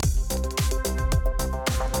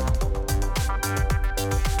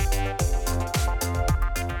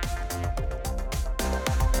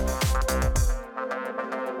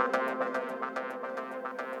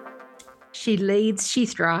She leads, she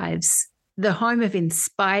thrives. The home of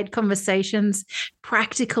inspired conversations,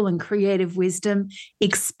 practical and creative wisdom,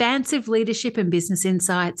 expansive leadership and business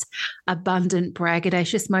insights, abundant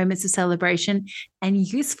braggadocious moments of celebration, and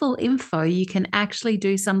useful info you can actually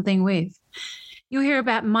do something with. You'll hear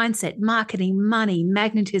about mindset, marketing, money,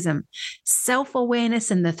 magnetism, self-awareness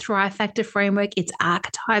and the Thrive Factor framework, its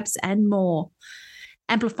archetypes, and more.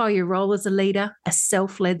 Amplify your role as a leader, a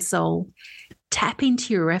self-led soul. Tap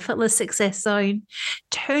into your effortless success zone.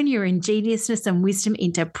 Turn your ingeniousness and wisdom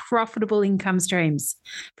into profitable income streams.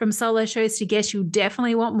 From solo shows to guests you'll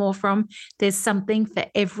definitely want more from, there's something for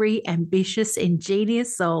every ambitious,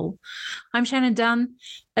 ingenious soul. I'm Shannon Dunn,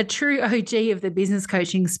 a true OG of the business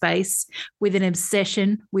coaching space with an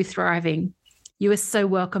obsession with thriving. You are so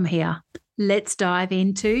welcome here. Let's dive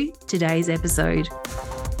into today's episode.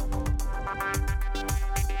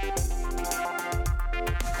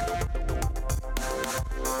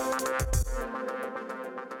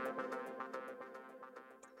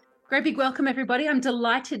 Great big welcome, everybody. I'm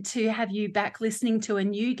delighted to have you back listening to a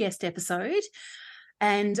new guest episode.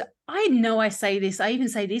 And I know I say this, I even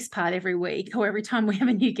say this part every week or every time we have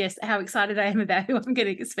a new guest, how excited I am about who I'm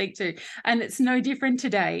going to speak to. And it's no different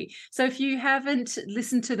today. So if you haven't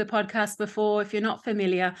listened to the podcast before, if you're not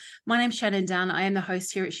familiar, my name's Shannon Dunn. I am the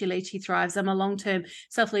host here at She Leads, She Thrives. I'm a long-term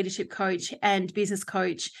self-leadership coach and business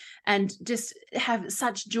coach, and just have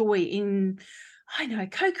such joy in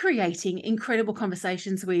co-creating incredible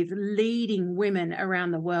conversations with leading women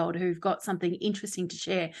around the world who've got something interesting to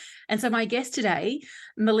share. And so my guest today,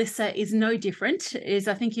 Melissa, is no different.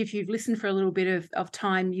 I think if you've listened for a little bit of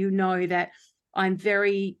time, you know that I'm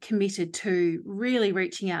very committed to really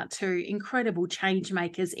reaching out to incredible change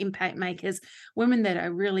makers, impact makers, women that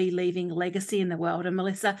are really leaving legacy in the world. And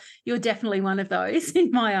Melissa, you're definitely one of those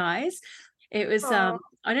in my eyes. It was,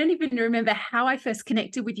 I don't even remember how I first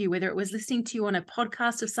connected with you, whether it was listening to you on a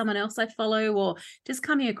podcast of someone else I follow or just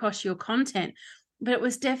coming across your content. But it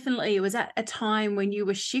was at a time when you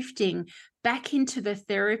were shifting back into the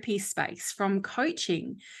therapy space from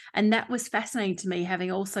coaching. And that was fascinating to me,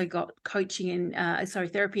 having also got coaching and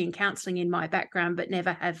therapy and counseling in my background, but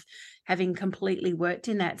never having completely worked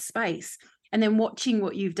in that space. And then watching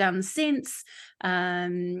what you've done since,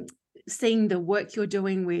 seeing the work you're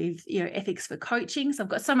doing with, ethics for coaching. So I've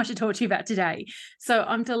got so much to talk to you about today. So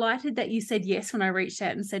I'm delighted that you said yes when I reached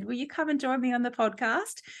out and said, will you come and join me on the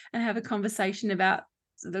podcast and have a conversation about,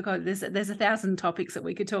 there's 1,000 topics that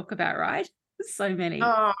we could talk about, right? So many.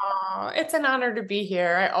 Oh, it's an honor to be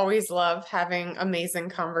here. I always love having amazing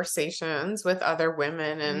conversations with other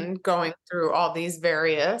women and going through all these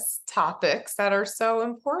various topics that are so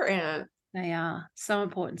important. They are so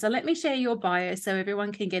important. So let me share your bio so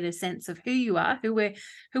everyone can get a sense of who you are, who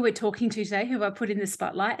we're talking to today, who I put in the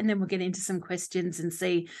spotlight, and then we'll get into some questions and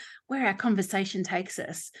see where our conversation takes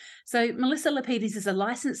us. So Melissa Lapides is a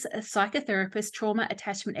licensed psychotherapist, trauma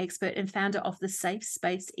attachment expert, and founder of the Safe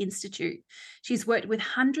Space Institute. She's worked with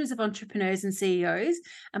hundreds of entrepreneurs and CEOs,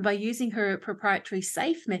 and by using her proprietary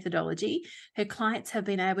SAFE methodology, her clients have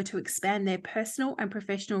been able to expand their personal and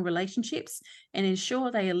professional relationships and ensure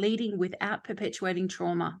they are leading without perpetuating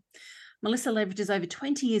trauma. Melissa leverages over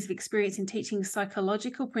 20 years of experience in teaching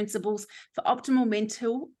psychological principles for optimal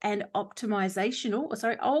mental and organizational,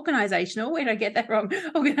 where did I get that wrong?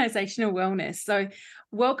 Organizational wellness. So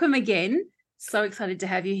welcome again. So excited to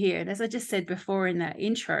have you here. And as I just said before in that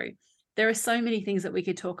intro, there are so many things that we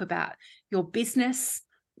could talk about. Your business,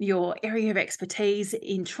 your area of expertise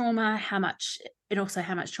in trauma, how much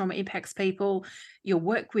trauma impacts people, your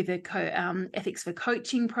work with the Ethics for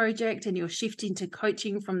Coaching project, and your shift into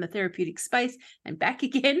coaching from the therapeutic space and back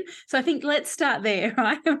again. So I think let's start there,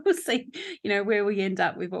 right? And we'll see, where we end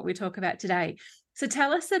up with what we talk about today. So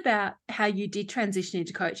tell us about how you did transition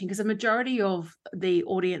into coaching, because a majority of the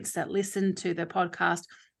audience that listen to the podcast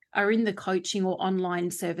are in the coaching or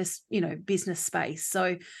online service, business space.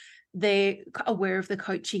 So they're aware of the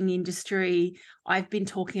coaching industry. I've been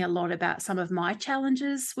talking a lot about some of my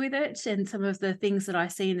challenges with it and some of the things that I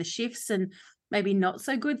see in the shifts and maybe not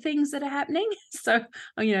so good things that are happening. So,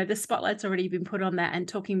 the spotlight's already been put on that and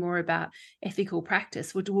talking more about ethical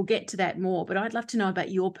practice. We'll get to that more, but I'd love to know about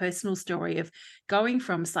your personal story of going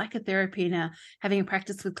from psychotherapy and having a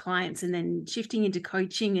practice with clients and then shifting into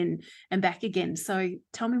coaching and back again. So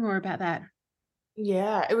tell me more about that.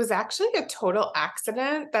 Yeah, it was actually a total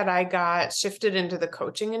accident that I got shifted into the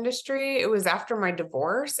coaching industry. It was after my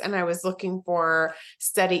divorce, and I was looking for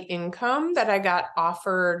steady income that I got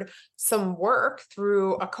offered some work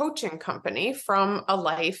through a coaching company from a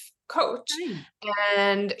life coach. Hey.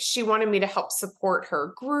 And she wanted me to help support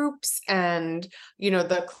her groups and,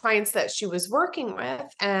 the clients that she was working with.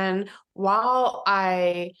 And while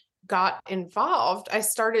I got involved, I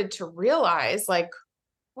started to realize, like,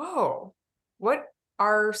 whoa, what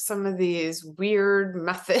are some of these weird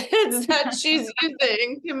methods that she's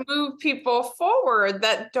using to move people forward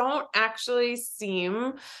that don't actually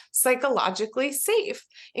seem psychologically safe,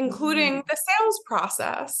 including Mm. the sales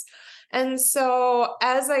process? And so,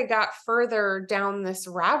 as I got further down this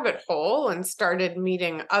rabbit hole and started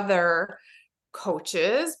meeting other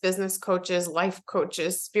coaches, business coaches, life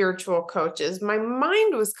coaches, spiritual coaches, my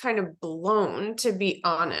mind was kind of blown, to be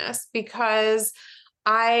honest, because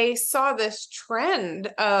I saw this trend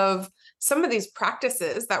of some of these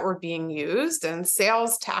practices that were being used and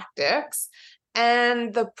sales tactics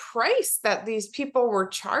and the price that these people were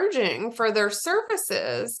charging for their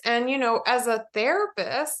services. And, as a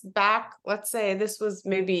therapist back, let's say this was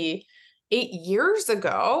maybe 8 years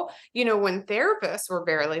ago, when therapists were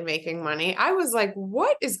barely making money, I was like,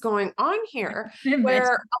 what is going on here? Where Imagine.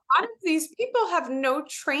 a lot of these people have no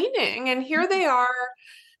training, and here they are,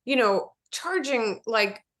 charging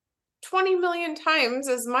like 20 million times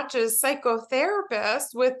as much as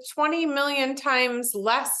psychotherapists with 20 million times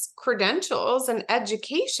less credentials and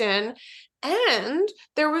education. And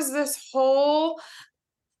there was this whole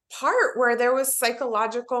part where there was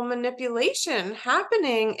psychological manipulation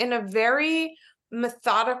happening in a very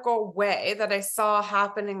methodical way that I saw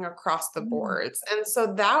happening across the Mm. boards. And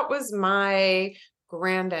so that was my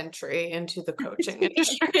grand entry into the coaching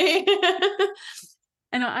industry.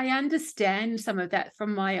 And I understand some of that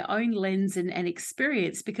from my own lens and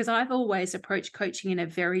experience, because I've always approached coaching in a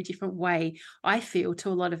very different way, I feel, to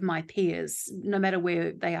a lot of my peers, no matter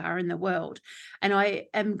where they are in the world. And I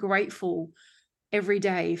am grateful every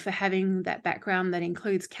day for having that background that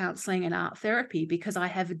includes counseling and art therapy, because I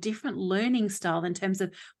have a different learning style in terms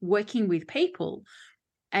of working with people.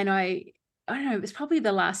 And I don't know, it was probably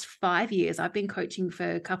the last 5 years. I've been coaching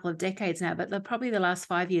for a couple of decades now, but probably the last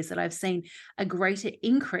 5 years that I've seen a greater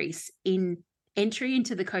increase in entry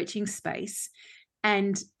into the coaching space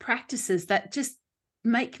and practices that just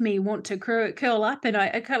make me want to curl up, and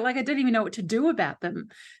I kind of like I don't even know what to do about them.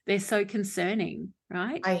 They're so concerning,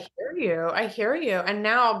 right? I hear you. I hear you. And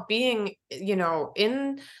now being,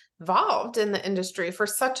 involved in the industry for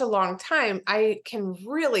such a long time, I can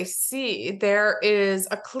really see there is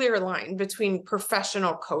a clear line between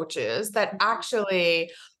professional coaches that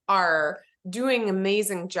actually are doing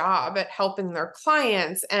amazing job at helping their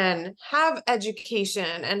clients and have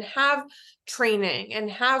education and have training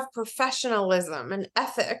and have professionalism and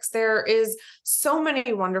ethics. There is so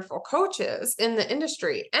many wonderful coaches in the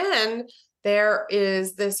industry, and there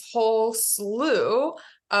is this whole slew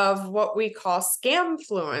of what we call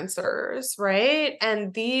scamfluencers, right?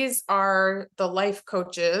 And these are the life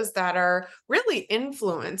coaches that are really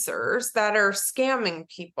influencers that are scamming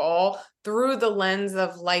people through the lens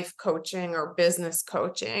of life coaching or business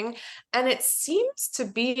coaching. And it seems to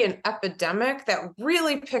be an epidemic that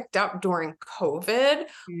really picked up during COVID,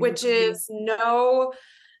 which Mhm. is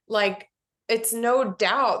like it's no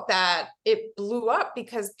doubt that it blew up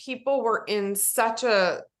because people were in such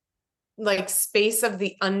a space of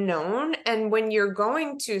the unknown. And when you're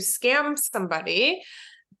going to scam somebody,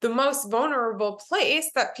 the most vulnerable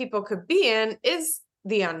place that people could be in is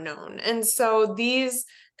the unknown. And so these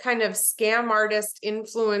kind of scam artist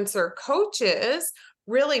influencer coaches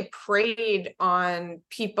really preyed on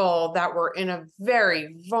people that were in a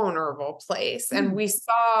very vulnerable place. And Mm. we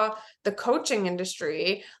saw the coaching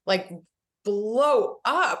industry like blow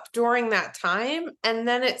up during that time. And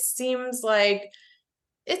then it seems like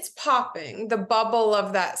it's popping. The bubble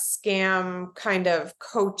of that scam kind of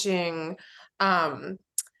coaching um,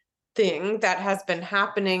 thing that has been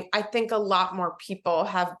happening. I think a lot more people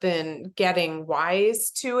have been getting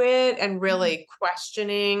wise to it and Mm. really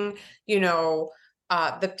questioning,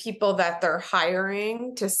 the people that they're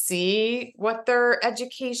hiring to see what their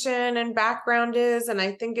education and background is. And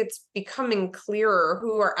I think it's becoming clearer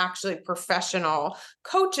who are actually professional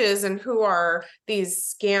coaches and who are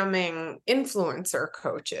these scamming influencer Yeah.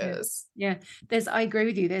 coaches. Yeah. I agree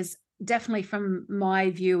with you. There's definitely, from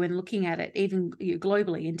my view and looking at it, even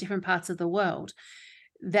globally in different parts of the world,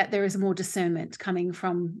 that there is more discernment coming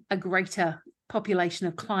from a greater population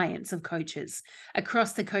of clients of coaches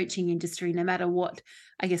across the coaching industry, no matter what,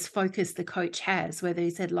 I guess, focus the coach has, whether he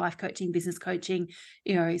said life coaching, business coaching,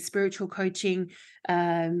 spiritual coaching,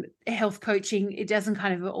 health coaching. It doesn't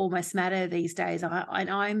kind of almost matter these days.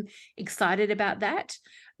 I'm excited about that,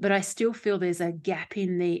 but I still feel there's a gap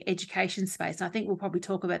in the education space. And I think we'll probably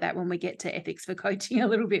talk about that when we get to ethics for coaching a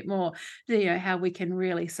little bit more, how we can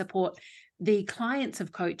really support the clients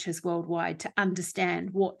of coaches worldwide to understand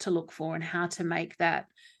what to look for and how to make that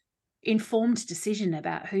informed decision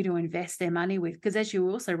about who to invest their money with. Because as you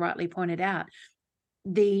also rightly pointed out,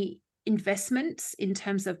 the investments in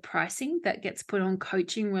terms of pricing that gets put on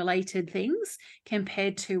coaching related things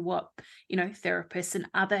compared to what, therapists and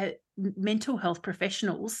other mental health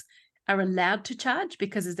professionals are allowed to charge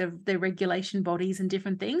because of their regulation bodies and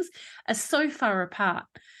different things are so far apart.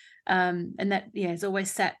 And that, has always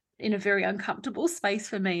sat in a very uncomfortable space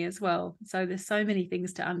for me as well. So there's so many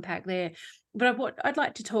things to unpack there. But what I'd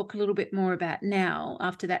like to talk a little bit more about now,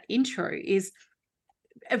 after that intro, is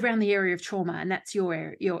around the area of trauma, and that's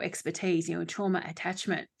your expertise, trauma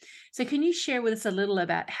attachment. So can you share with us a little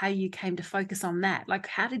about how you came to focus on that? Like,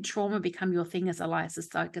 how did trauma become your thing as a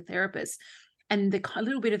licensed psychotherapist? And a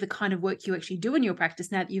little bit of the kind of work you actually do in your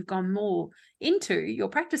practice now that you've gone more into your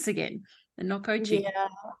practice again and not coaching. Yeah.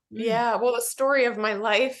 Yeah. Well, the story of my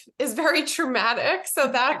life is very traumatic. So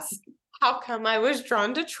that's how come I was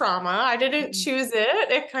drawn to trauma. I didn't choose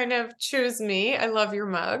it. It kind of chose me. I love your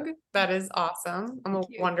mug. That is awesome. I'm a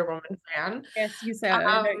Wonder Woman fan. Yes, you say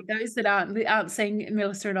those that aren't seeing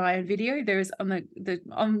Melissa and I on video, there is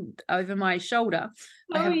on over my shoulder.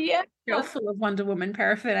 I have a shelf full of Wonder Woman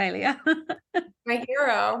paraphernalia. My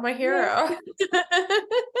hero.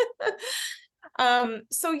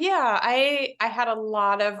 So yeah, I had a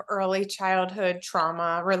lot of early childhood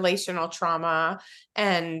trauma, relational trauma,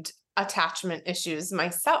 and attachment issues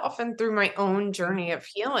myself. And through my own journey of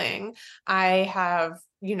healing, I have,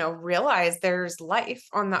 realized there's life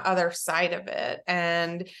on the other side of it.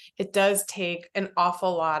 And it does take an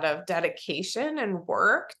awful lot of dedication and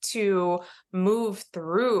work to move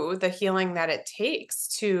through the healing that it takes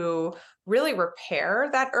to really repair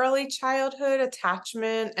that early childhood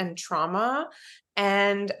attachment and trauma.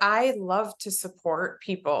 And I love to support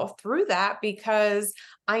people through that because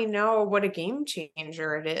I know what a game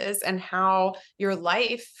changer it is and how your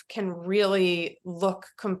life can really look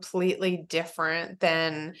completely different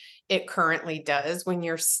than it currently does when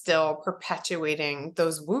you're still perpetuating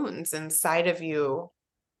those wounds inside of you.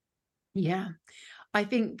 Yeah. I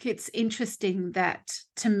think it's interesting that,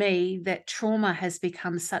 to me, that trauma has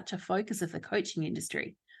become such a focus of the coaching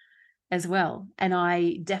industry as well. And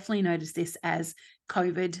I definitely noticed this as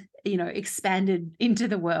COVID, expanded into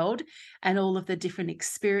the world and all of the different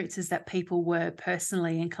experiences that people were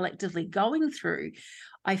personally and collectively going through.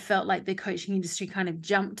 I felt like the coaching industry kind of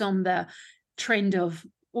jumped on the trend of,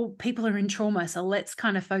 well, people are in trauma, so let's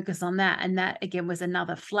kind of focus on that. And that, again, was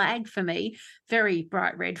another flag for me, very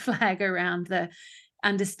bright red flag around the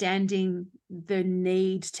understanding the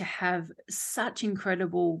need to have such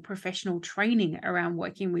incredible professional training around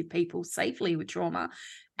working with people safely with trauma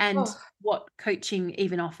and what coaching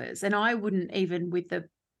even offers. And I wouldn't, even with the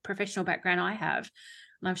professional background I have,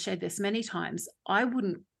 and I've shared this many times, I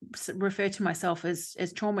wouldn't refer to myself as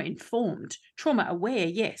trauma informed, trauma aware,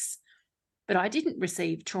 yes, but I didn't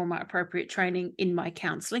receive trauma appropriate training in my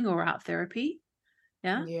counseling or art therapy.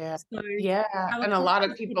 Yeah. So And a lot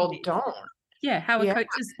of people don't. How a coach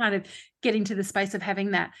is kind of getting to the space of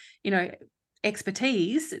having that,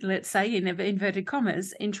 expertise, let's say, in inverted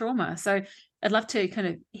commas, in trauma. So I'd love to kind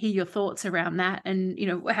of hear your thoughts around that and,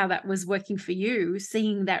 how that was working for you,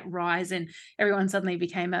 seeing that rise and everyone suddenly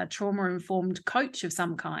became a trauma-informed coach of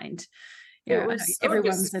some kind. It was so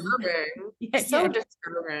disturbing,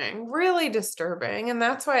 disturbing, really disturbing. And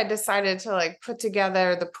that's why I decided to put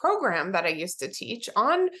together the program that I used to teach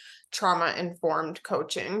on trauma-informed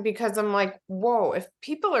coaching, because I'm like, whoa, if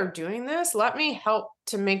people are doing this, let me help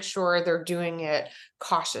to make sure they're doing it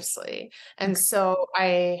cautiously. And so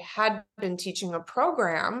I had been teaching a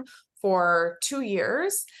program for 2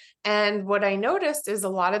 years. And what I noticed is a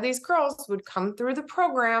lot of these girls would come through the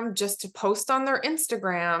program just to post on their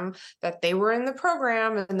Instagram that they were in the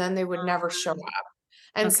program, and then they would never show up.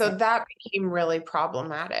 And so that became really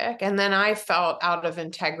problematic. And then I felt out of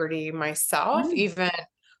integrity myself, even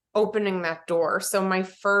opening that door. So my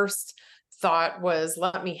first thought was,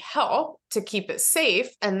 let me help to keep it safe.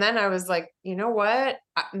 And then I was like, you know what?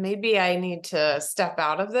 Maybe I need to step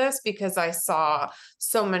out of this, because I saw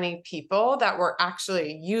so many people that were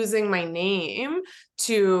actually using my name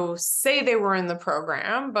to say they were in the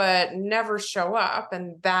program, but never show up.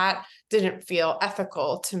 And that didn't feel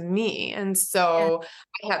ethical to me. And Yeah. so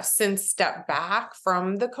I have since stepped back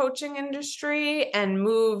from the coaching industry and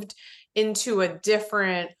moved into a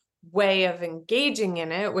different way of engaging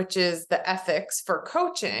in it, which is the Ethics for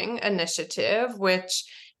Coaching initiative, which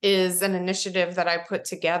is an initiative that I put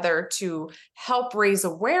together to help raise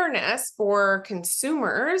awareness for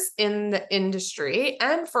consumers in the industry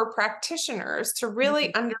and for practitioners to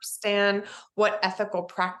really understand what ethical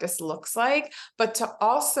practice looks like, but to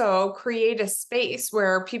also create a space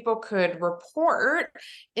where people could report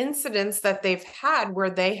incidents that they've had where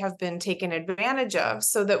they have been taken advantage of,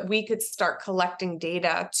 so that we could start collecting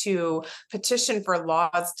data to petition for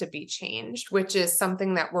laws to be changed, which is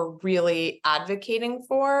something that we're really advocating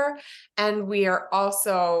for. And we are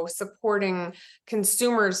also supporting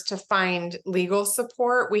consumers to find legal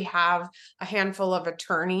support. We have a handful of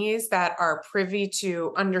attorneys that are privy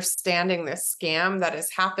to understanding this scam that is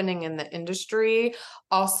happening in the industry.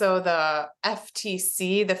 Also, the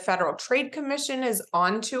FTC, the Federal Trade Commission, is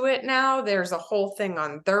onto it now. There's a whole thing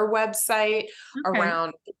on their website Okay.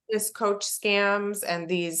 around business coach scams and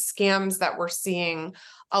these scams that we're seeing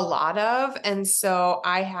a lot of. And so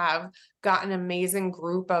I have got an amazing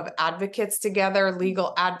group of advocates together,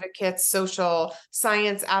 legal advocates, social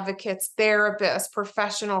science advocates, therapists,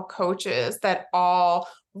 professional coaches that all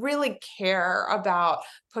really care about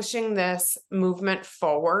pushing this movement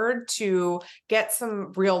forward to get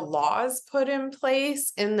some real laws put in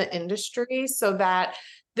place in the industry so that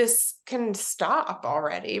this can stop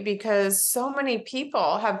already, because so many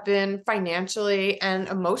people have been financially and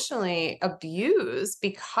emotionally abused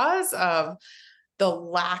because of the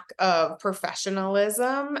lack of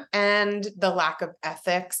professionalism and the lack of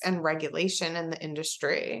ethics and regulation in the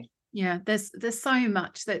industry. Yeah, there's so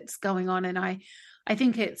much that's going on, and I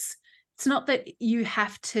think it's not that you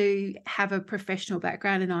have to have a professional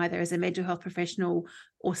background in either as a mental health professional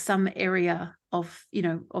or some area of,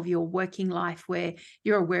 of your working life where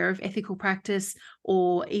you're aware of ethical practice,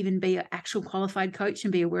 or even be an actual qualified coach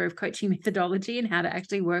and be aware of coaching methodology and how to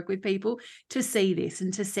actually work with people to see this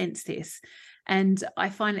and to sense this. And I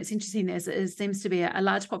find it's interesting, there seems to be a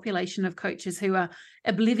large population of coaches who are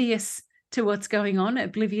oblivious to what's going on,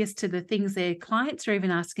 oblivious to the things their clients are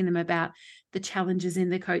even asking them about, the challenges in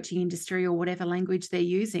the coaching industry or whatever language they're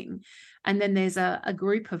using. And then there's a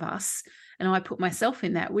group of us, and I put myself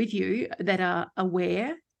in that with you, that are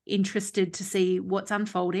aware, interested to see what's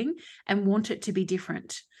unfolding and want it to be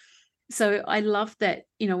different. So I love that,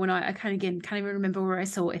 when I can't even remember where I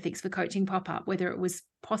saw Ethics for Coaching pop up, whether it was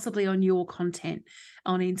possibly on your content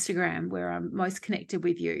on Instagram, where I'm most connected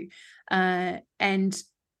with you, and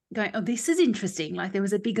going, oh, this is interesting. Like, there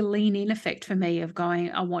was a big lean in effect for me of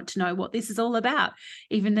going, I want to know what this is all about.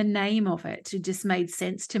 Even the name of it just made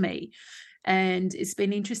sense to me. And it's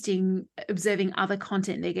been interesting observing other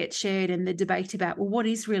content that gets shared and the debate about, well, what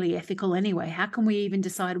is really ethical anyway? How can we even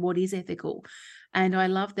decide what is ethical? And I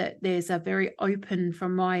love that there's a very open,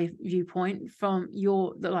 from my viewpoint, from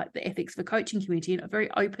the Ethics for Coaching community, a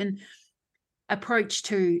very open approach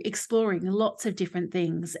to exploring lots of different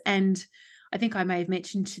things. And I think I may have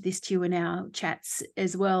mentioned this to you in our chats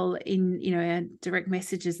as well, in our direct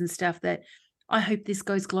messages and stuff, that I hope this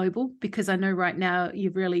goes global, because I know right now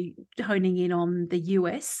you're really honing in on the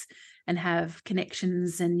US and have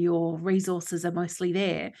connections and your resources are mostly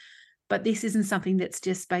there. But this isn't something that's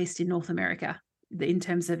just based in North America in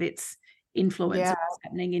terms of its influence of what's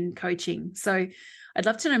happening in coaching. So I'd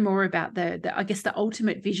love to know more about the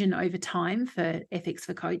ultimate vision over time for Ethics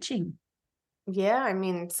for Coaching. Yeah, I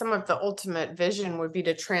mean, some of the ultimate vision would be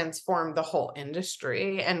to transform the whole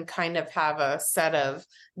industry and kind of have a set of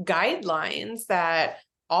guidelines that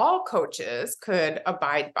all coaches could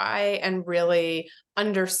abide by and really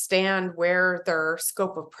understand where their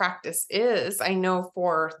scope of practice is. I know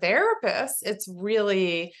for therapists, it's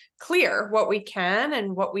really clear what we can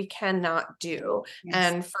and what we cannot do. Yes.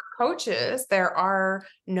 And for coaches, there are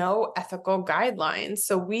no ethical guidelines.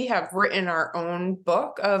 So we have written our own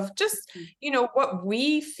book of just, what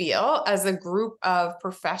we feel as a group of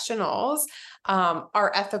professionals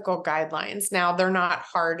are ethical guidelines. Now, they're not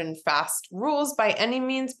hard and fast rules by any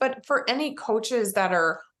means, but for any coaches that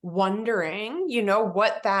are wondering,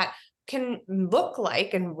 what that can look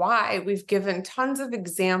like and why, we've given tons of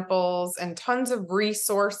examples and tons of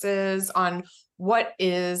resources on what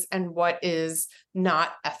is and what is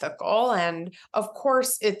not ethical. And of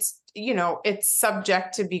course, it's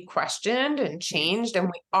subject to be questioned and changed. And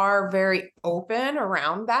we are very open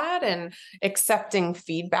around that and accepting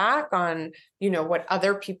feedback on, what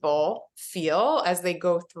other people feel as they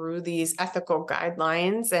go through these ethical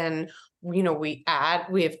guidelines. And, we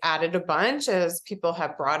have added a bunch as people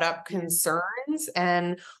have brought up concerns,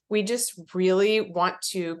 and we just really want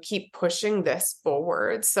to keep pushing this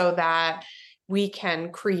forward so that we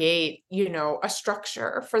can create, a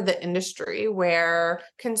structure for the industry where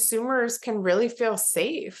consumers can really feel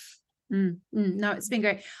safe. No, it's been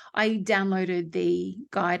great. I downloaded the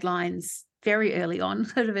guidelines very early on,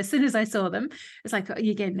 sort of as soon as I saw them. It's like,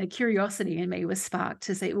 again, the curiosity in me was sparked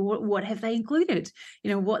to see what have they included?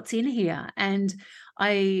 What's in here? And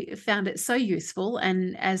I found it so useful.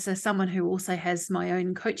 And as someone who also has my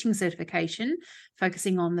own coaching certification,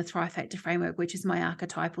 focusing on the Thrive Factor framework, which is my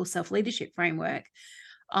archetypal self-leadership framework,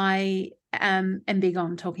 I am big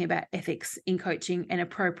on talking about ethics in coaching and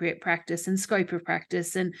appropriate practice and scope of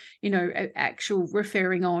practice and, actual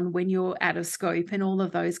referring on when you're out of scope and all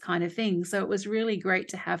of those kind of things. So it was really great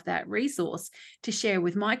to have that resource to share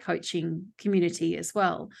with my coaching community as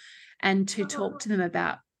well, and to talk to them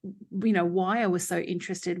about why I was so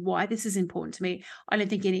interested, why this is important to me. I don't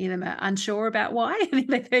think any of them are unsure about why. I think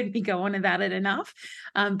they've heard me go on about it enough,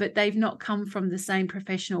 but they've not come from the same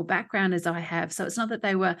professional background as I have. So it's not that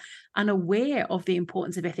they were unaware of the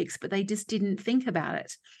importance of ethics, but they just didn't think about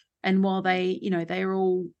it. And while they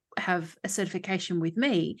all have a certification with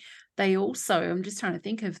me, they also, I'm just trying to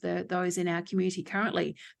think of those in our community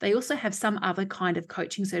currently, they also have some other kind of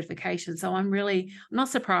coaching certification. So I'm not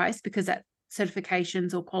surprised, because that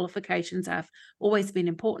certifications or qualifications have always been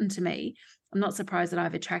important to me. I'm not surprised that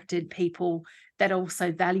I've attracted people that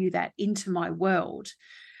also value that into my world.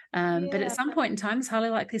 But at some point in time, it's highly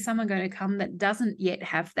likely someone going to come that doesn't yet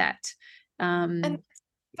have that. And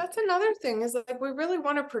that's another thing, is like, we really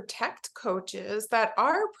want to protect coaches that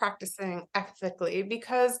are practicing ethically,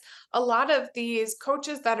 because a lot of these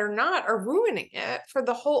coaches that are not are ruining it for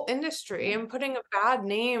the whole industry and putting a bad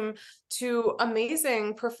name to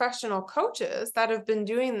amazing professional coaches that have been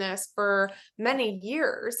doing this for many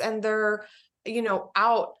years. And they're,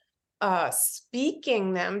 out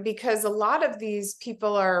speaking them, because a lot of these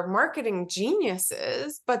people are marketing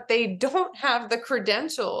geniuses, but they don't have the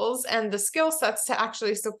credentials and the skill sets to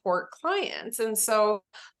actually support clients. And so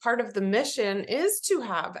part of the mission is to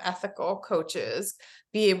have ethical coaches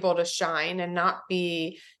be able to shine and not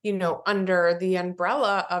be, under the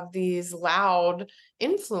umbrella of these loud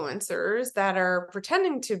influencers that are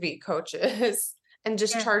pretending to be coaches and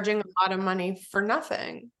just charging a lot of money for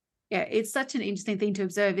nothing. Yeah, it's such an interesting thing to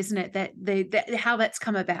observe, isn't it? That how that's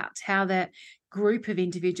come about, how that group of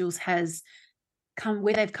individuals has come,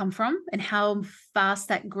 where they've come from, and how fast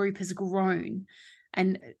that group has grown.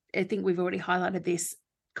 And I think we've already highlighted this,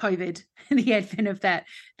 COVID, the advent of that,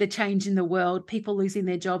 the change in the world, people losing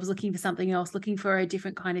their jobs, looking for something else, looking for a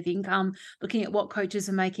different kind of income, looking at what coaches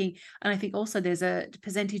are making. And I think also there's a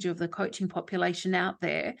percentage of the coaching population out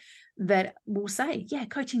there that will say, yeah,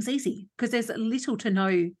 coaching's easy, because there's little to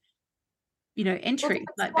no entry,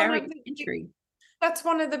 like barrier entry. That's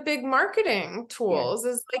one of the big marketing tools,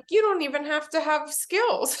 is like, you don't even have to have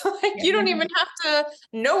skills. Like, you don't even have to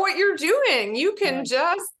know what you're doing. You can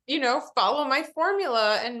just, follow my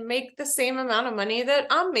formula and make the same amount of money that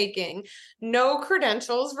I'm making. No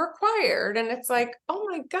credentials required. And it's like, oh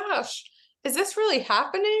my gosh, is this really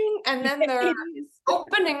happening? And then they're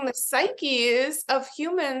opening the psyches of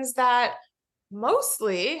humans that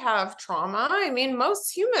mostly have trauma. I mean,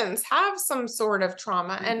 most humans have some sort of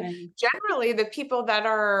trauma. And generally, the people that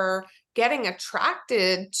are getting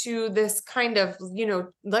attracted to this kind of,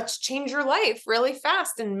 let's change your life really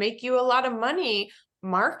fast and make you a lot of money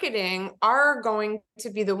marketing, are going to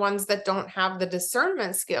be the ones that don't have the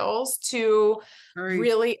discernment skills to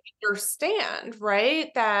really understand, right,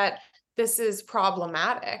 that this is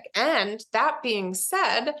problematic. And that being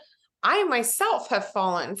said, I myself have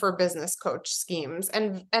fallen for business coach schemes,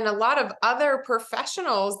 and a lot of other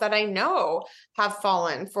professionals that I know have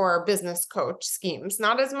fallen for business coach schemes,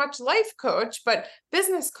 not as much life coach, but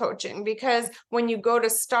business coaching. Because when you go to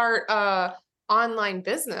start a online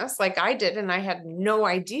business like I did, and I had no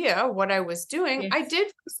idea what I was doing, I did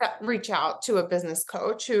reach out to a business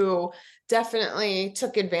coach who definitely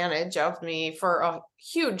took advantage of me for a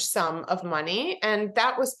huge sum of money. And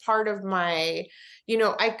that was part of my,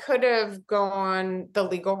 I could have gone the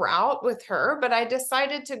legal route with her, but I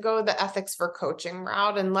decided to go the ethics for coaching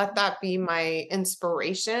route and let that be my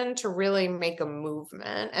inspiration to really make a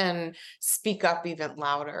movement and speak up even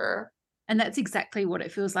louder. And that's exactly what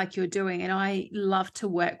it feels like you're doing. And I love to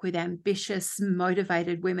work with ambitious,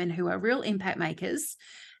 motivated women who are real impact makers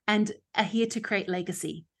and are here to create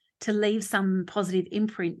legacy, to leave some positive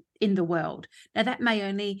imprint in the world. Now, that may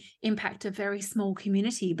only impact a very small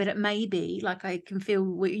community, but it may be, like I can feel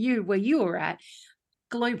where you are at,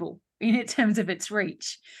 global in terms of its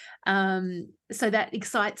reach. So that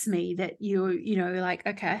excites me that you're like,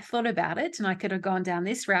 okay, I thought about it and I could have gone down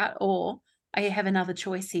this route, or I have another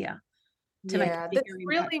choice here to make a Yeah, this bigger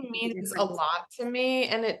impact, really a bigger means a difference. lot to me,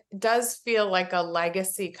 and it does feel like a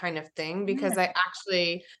legacy kind of thing Yeah. because I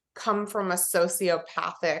actually come from a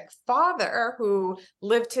sociopathic father who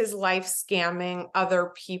lived his life scamming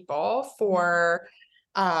other people for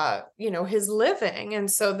his living. And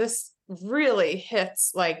so this really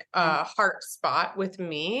hits like Yeah. a heart spot with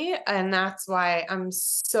me, and that's why I'm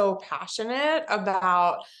so passionate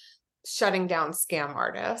about shutting down scam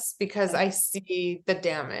artists because I see the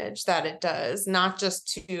damage that it does, not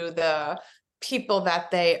just to the people that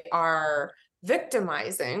they are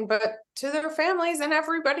victimizing, but to their families and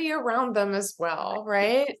everybody around them as well, It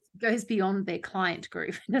right? goes beyond their client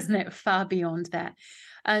group, doesn't it? Far beyond that.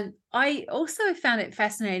 And I also found it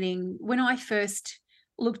fascinating when I first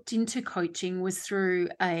looked into coaching was through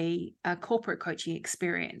a corporate coaching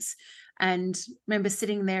experience. And remember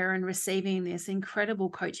sitting there and receiving this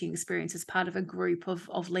incredible coaching experience as part of a group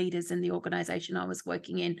of leaders in the organization I was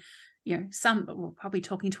working in, we're probably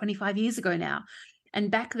talking 25 years ago now.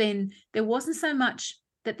 And back then, there wasn't so much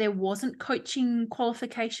that there wasn't coaching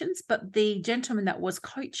qualifications, but the gentleman that was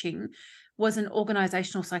coaching was an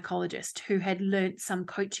organizational psychologist who had learnt some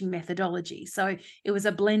coaching methodology. So it was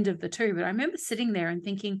a blend of the two. But I remember sitting there and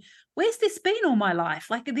thinking, where's this been all my life?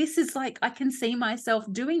 Like, this is like, I can see myself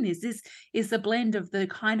doing this. This is the blend of the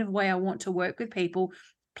kind of way I want to work with people.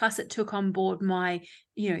 Plus it took on board my,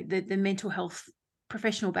 the mental health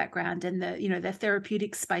professional background and the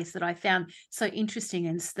therapeutic space that I found so interesting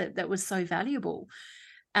and that was so valuable.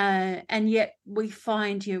 And yet we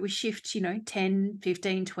find, we shift, 10,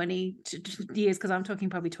 15, 20 years, because I'm talking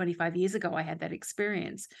probably 25 years ago, I had that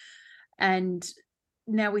experience. And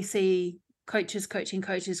now we see coaches coaching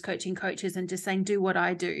coaches and just saying, do what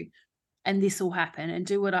I do and this will happen, and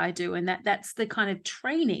do what I do. And that's the kind of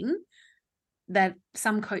training that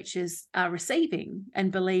some coaches are receiving and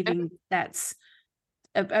believing that's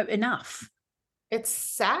enough. It's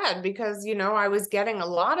sad because, I was getting a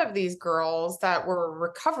lot of these girls that were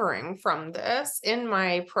recovering from this in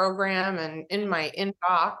my program and in my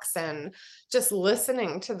inbox, and just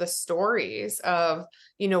listening to the stories of,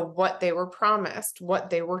 what they were promised, what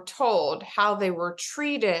they were told, how they were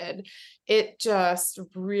treated. It just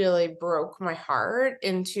really broke my heart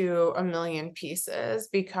into a million pieces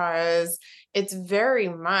because it's very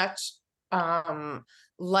much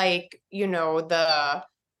like, the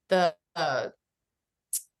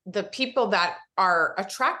the people that are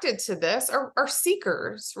attracted to this are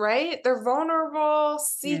seekers, right? They're vulnerable,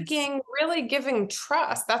 Yes. seeking, really giving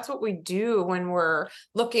trust. That's what we do when we're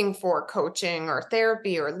looking for coaching or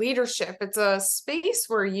therapy or leadership. It's a space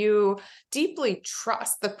where you deeply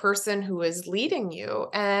trust the person who is leading you.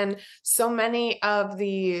 And so many of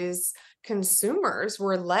these consumers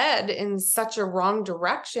were led in such a wrong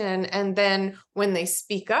direction. And then when they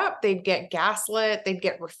speak up, they'd get gaslit, they'd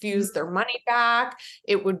get refused their money back,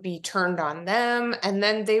 it would be turned on them, and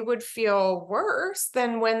then they would feel worse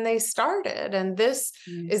than when they started. And this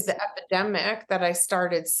is Yes. the epidemic that I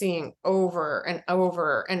started seeing over and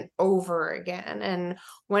over and over again. And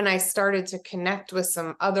when I started to connect with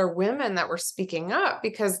some other women that were speaking up,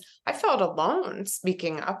 because I felt alone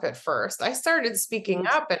speaking up at first, I started speaking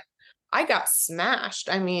Yes. up and I got smashed.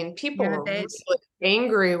 I mean, people Yeah, I were really bet.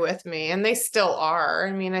 angry with me, and they still are.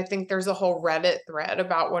 I mean, I think there's a whole Reddit thread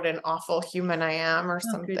about what an awful human I am or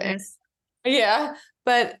Oh, something. goodness. Yeah,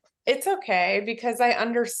 but it's okay because I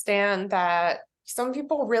understand that some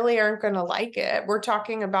people really aren't going to like it. We're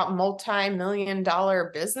talking about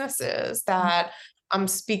multi-million-dollar businesses that I'm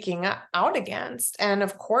speaking out against. And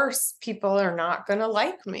of course, people are not going to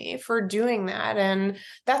like me for doing that. And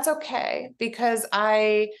that's okay because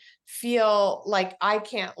I feel like I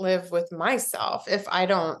can't live with myself if I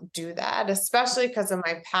don't do that, especially because of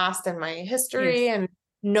my past and my history, Yes. and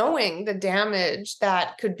knowing the damage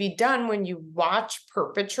that could be done when you watch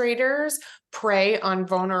perpetrators prey on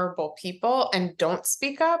vulnerable people and don't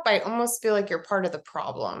speak up. I almost feel like you're part of the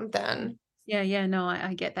problem then. Yeah, no,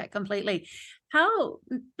 I get that completely. How,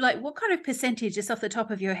 like, what kind of percentage, just off the top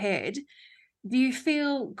of your head, do you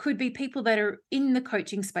feel could be people that are in the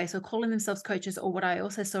coaching space or calling themselves coaches, or what I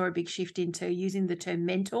also saw a big shift into using the term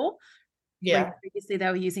mentor, where Yeah. previously they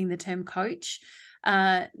were using the term coach,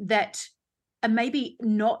 that maybe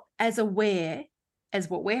not as aware as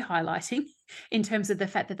what we're highlighting in terms of the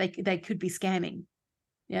fact that they could be scamming.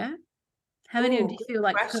 Yeah. How many of Ooh, you good feel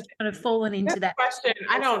like have question. kind of fallen Good into that question.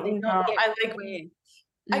 I space that they're don't not know. yet I like, aware?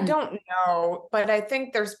 I Mm, don't know, but I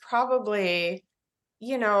think there's probably,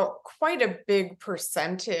 quite a big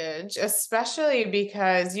percentage, especially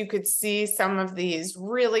because you could see some of these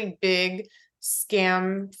really big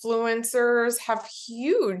scam influencers have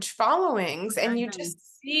huge followings, and don't you they? just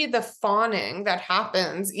see the fawning that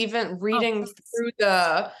happens even Oh, reading yes. through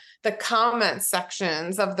the comment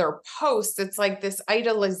sections of their posts. It's like this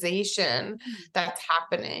idolization Mm, that's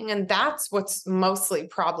happening, and that's what's mostly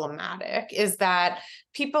problematic, is that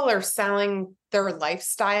people are selling their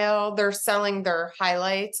lifestyle, they're selling their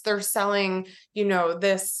highlights, they're selling,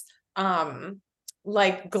 this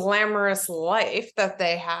like glamorous life that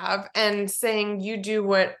they have, and saying, you do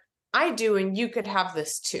what I do and you could have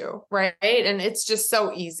this too, right? And it's just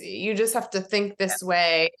so easy. You just have to think yeah. this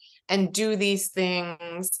way and do these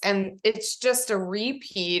things, and it's just a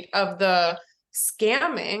repeat of the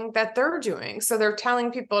scamming that they're doing. So they're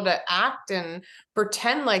telling people to act and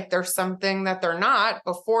pretend like they're something that they're not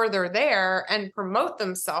before they're there, and promote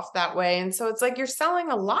themselves that way. And so it's like you're selling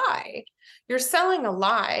a lie. You're selling a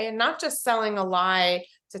lie, and not just selling a lie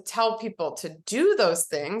to tell people to do those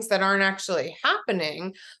things that aren't actually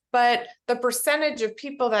happening, but the percentage of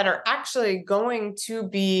people that are actually going to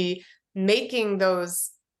be making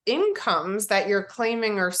those incomes that you're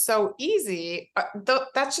claiming are so easy,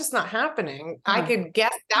 that's just not happening. I No. could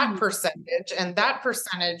guess that 100%. percentage, and Yeah. that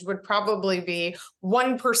percentage would probably be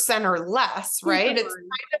 1% or less, Super right? It's low.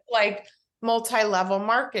 kind of like multi-level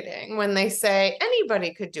marketing when they say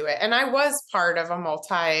anybody could do it. And I was part of a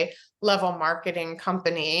multi-level marketing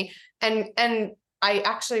company, and I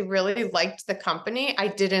actually really liked the company. I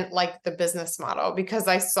didn't like the business model because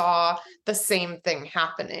I saw the same thing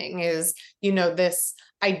happening, is, this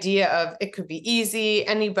idea of it could be easy,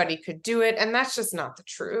 anybody could do it, and that's just not the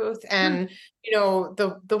truth. No. And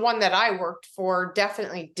the one that I worked for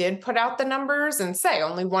definitely did put out the numbers and say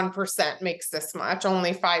only 1% makes this much,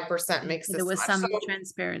 only 5% makes There this was much. So some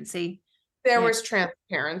transparency. there Yeah. was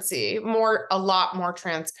transparency, a lot more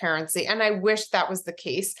transparency. And I wish that was the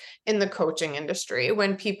case in the coaching industry,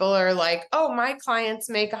 when people are like, oh, my clients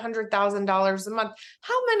make $100,000 a month.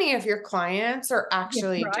 How many of your clients are Yeah,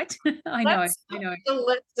 actually doing? right. I know. Let's I look know. at the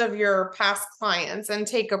list of your past clients and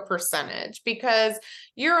take a percentage, because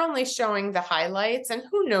you're only showing the highlights. And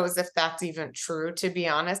who knows if that's even true, to be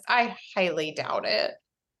honest. I highly doubt it.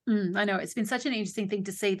 I know it's been such an interesting thing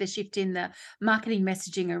to see the shift in the marketing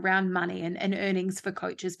messaging around money and earnings for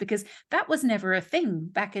coaches, because that was never a thing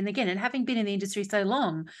back in again. And having been in the industry so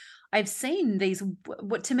long, I've seen these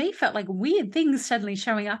what to me felt like weird things suddenly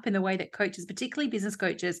showing up in the way that coaches, particularly business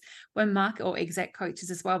coaches, or exec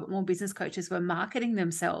coaches as well, but more business coaches were marketing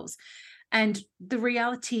themselves. And the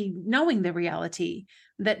reality, knowing the reality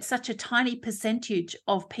that such a tiny percentage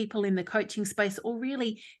of people in the coaching space, or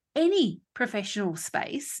really any professional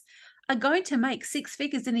space, are going to make six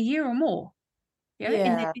figures in a year or more, yeah, in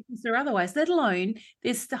their Yeah. business or otherwise, let alone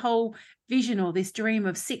this the whole vision or this dream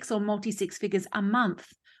of six or multi six figures a month.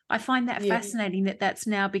 I find that Yeah. fascinating that that's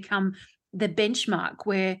now become the benchmark,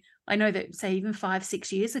 where I know that, say, even 5,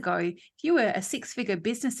 6 years ago, if you were a six-figure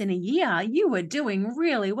business in a year, you were doing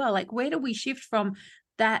really well. Like, where do we shift from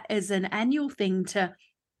that as an annual thing to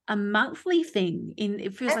a monthly thing?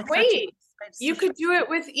 It feels And like such wait, you a could do it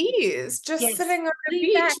with ease, just yes, sitting on the lean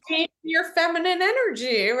beach, back. being your feminine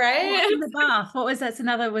energy, Or right? in the bath. What was that's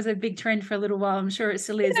another was a big trend for a little while. I'm sure it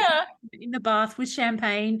still is. Yeah. In the bath with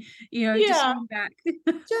champagne, just Yeah. lean back.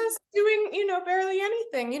 Just doing, barely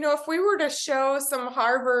anything. If we were to show some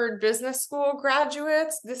Harvard Business School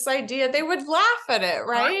graduates this idea, they would laugh at it,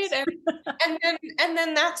 right? Right? And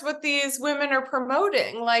then that's what these women are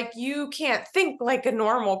promoting. Like, you can't think like a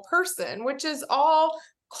normal person, which is all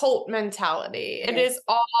cult mentality. It Yes. is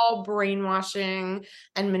all brainwashing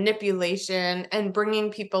and manipulation and bringing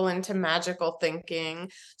people into magical thinking.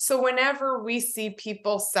 So whenever we see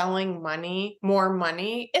people selling more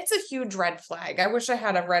money, it's a huge red flag. I wish I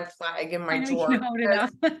had a red flag in I my know drawer, you're old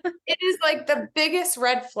because enough. it is like the biggest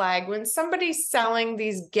red flag when somebody's selling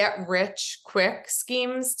these get rich quick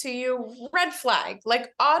schemes to you. Red flag,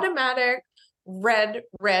 like automatic red,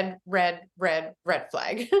 red, red, red, red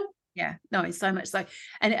flag. Yeah, no, it's so much so.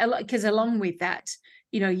 And because along with that,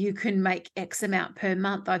 you can make X amount per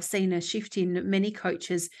month. I've seen a shift in many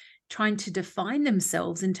coaches trying to define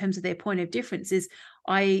themselves in terms of their point of difference is,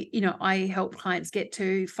 I help clients get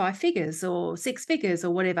to 5 figures or 6 figures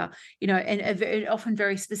or whatever, and often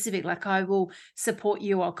very specific, like I will support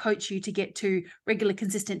you, I'll coach you to get to regular,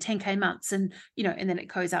 consistent 10K months. And, and then it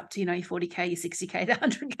goes up to, your 40K, your 60K, the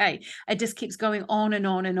 100K. It just keeps going on and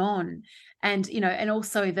on and on. And, and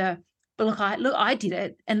also but I did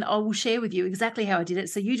it, and I will share with you exactly how I did it.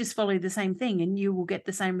 So you just follow the same thing and you will get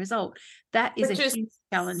the same result. That is Which a is huge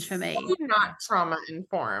challenge for me. so not trauma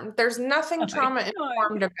informed. There's nothing trauma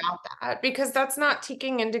informed about that, because that's not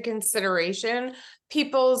taking into consideration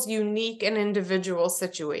people's unique and individual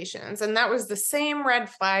situations. And that was the same red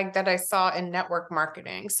flag that I saw in network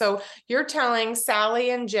marketing. So you're telling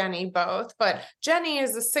Sally and Jenny both, but Jenny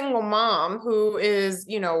is a single mom who is,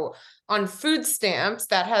 on food stamps,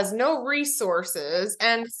 that has no resources,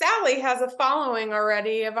 and Sally has a following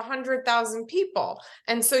already of 100,000 people.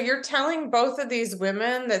 And so you're telling both of these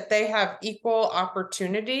women that they have equal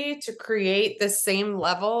opportunity to create the same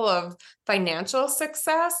level of financial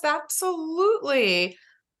success? Absolutely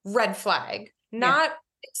red flag, not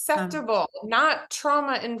acceptable, not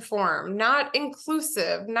trauma informed, not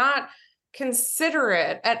inclusive, not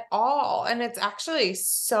considerate at all. And it's actually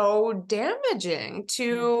so damaging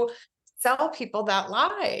to sell people that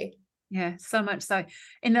lie. Yeah, so much so.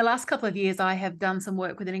 In the last couple of years, I have done some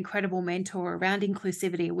work with an incredible mentor around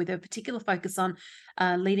inclusivity, with a particular focus on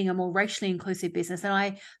leading a more racially inclusive business. And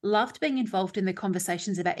I loved being involved in the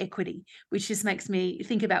conversations about equity, which just makes me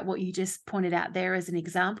think about what you just pointed out there as an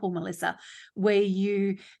example, Melissa, where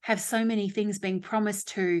you have so many things being promised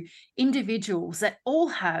to individuals that all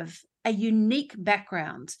have a unique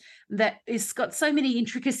background that has got so many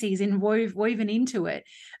intricacies woven into it,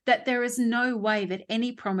 that there is no way that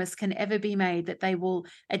any promise can ever be made that they will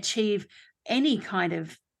achieve any kind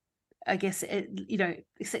of, I guess,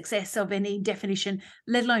 success of any definition,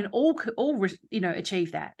 let alone all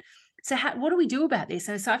achieve that. So what do we do about this?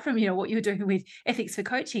 And aside from, what you're doing with Ethics for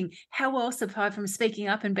Coaching, how else, apart from speaking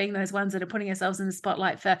up and being those ones that are putting ourselves in the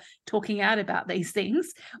spotlight for talking out about these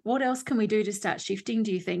things, what else can we do to start shifting,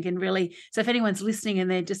 do you think? And really, so if anyone's listening and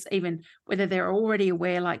they're just, even whether they're already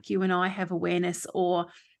aware, like you and I have awareness, or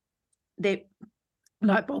their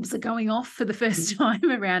light bulbs are going off for the first time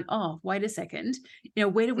around, oh, wait a second,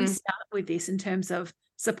 where do we start with this in terms of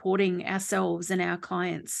supporting ourselves and our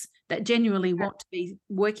clients that genuinely want to be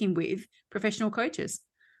working with professional coaches?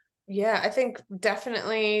 Yeah, I think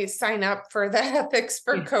definitely sign up for the Ethics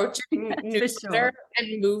for Coaching newsletter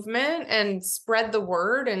and movement, and spread the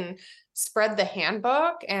word and spread the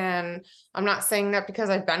handbook. And I'm not saying that because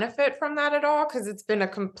I benefit from that at all, because it's been a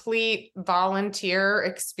complete volunteer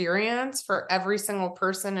experience for every single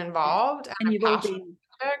person involved. And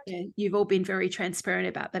you've all been very transparent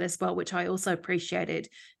about that as well, which I also appreciated,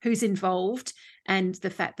 who's involved and the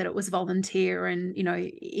fact that it was volunteer, and,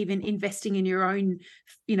 even investing in your own,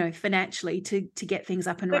 financially to get things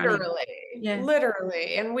up and running.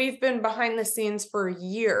 Literally. And we've been behind the scenes for a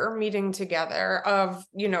year meeting together of,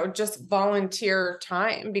 just volunteer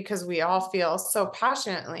time, because we all feel so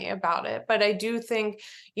passionately about it. But I do think,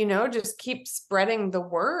 just keep spreading the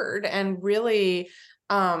word and really,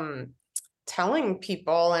 telling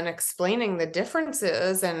people and explaining the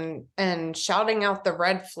differences and shouting out the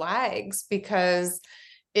red flags, because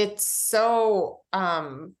it's so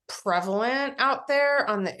prevalent out there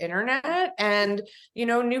on the internet. And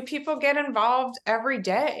new people get involved every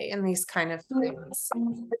day in these kind of things.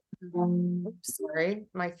 Oops, sorry,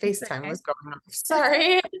 my FaceTime was going off.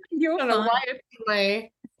 Sorry. I don't know why it's my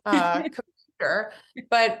computer.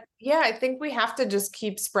 But yeah, I think we have to just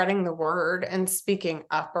keep spreading the word and speaking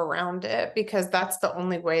up around it, because that's the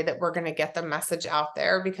only way that we're going to get the message out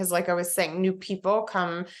there. Because like I was saying, new people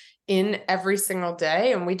come in every single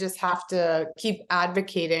day, and we just have to keep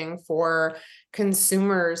advocating for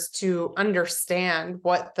consumers to understand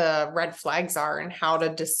what the red flags are and how to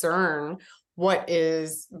discern what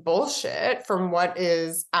is bullshit from what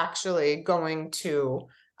is actually going to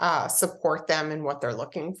support them in what they're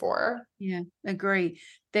looking for. Yeah, agree.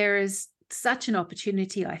 There is such an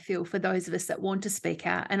opportunity, I feel, for those of us that want to speak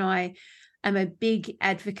out. And I am a big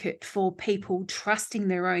advocate for people trusting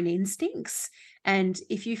their own instincts. And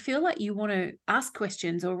if you feel like you want to ask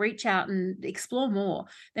questions or reach out and explore more,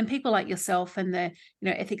 then people like yourself and the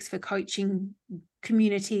Ethics for Coaching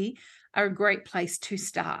community are a great place to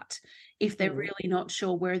start. If they're really not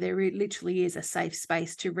sure where there literally is a safe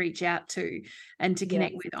space to reach out to and to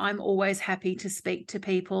connect with. I'm always happy to speak to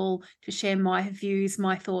people, to share my views,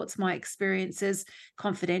 my thoughts, my experiences,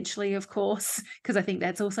 confidentially, of course, because I think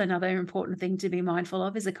that's also another important thing to be mindful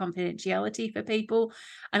of, is a confidentiality for people.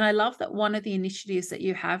 And I love that one of the initiatives that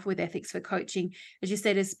you have with Ethics for Coaching, as you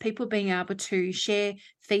said, is people being able to share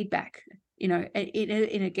feedback,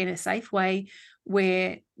 in again, a safe way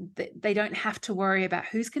where they don't have to worry about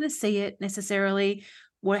who's going to see it necessarily,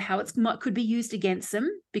 or how could be used against them.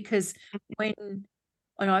 Because and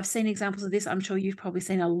I've seen examples of this, I'm sure you've probably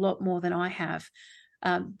seen a lot more than I have.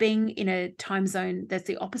 Being in a time zone that's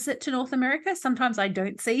the opposite to North America, sometimes I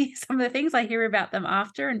don't see some of the things. I hear about them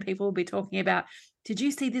after, and people will be talking about, did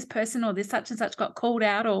you see this person or this such and such got called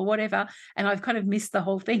out or whatever? And I've kind of missed the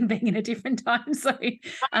whole thing being in a different time zone.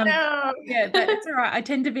 No. Yeah, but it's all right. I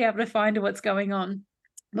tend to be able to find what's going on.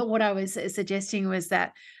 But what I was suggesting was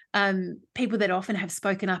that people that often have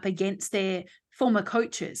spoken up against their former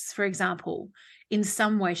coaches, for example, in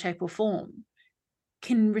some way, shape, or form,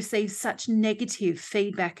 can receive such negative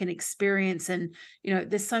feedback and experience. And,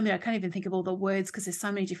 there's so many, I can't even think of all the words because there's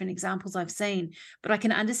so many different examples I've seen, but I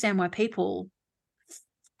can understand why people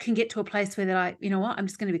can get to a place where they're like, you know what, I'm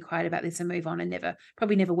just going to be quiet about this and move on and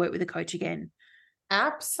probably never work with a coach again.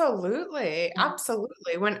 Absolutely.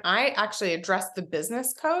 Absolutely. When I actually addressed the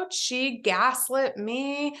business coach, she gaslit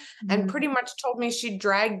me and pretty much told me she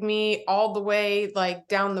dragged me all the way like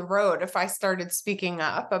down the road if I started speaking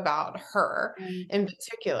up about her in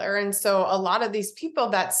particular. And so a lot of these people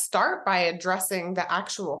that start by addressing the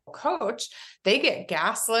actual coach, they get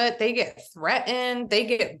gaslit, they get threatened, they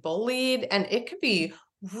get bullied, and it could be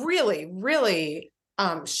really, really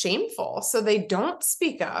shameful. So they don't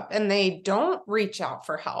speak up and they don't reach out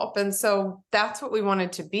for help. And so that's what we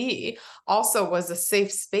wanted to be. Also was a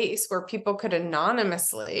safe space where people could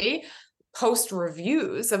anonymously post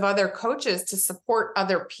reviews of other coaches to support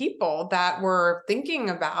other people that were thinking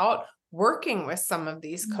about working with some of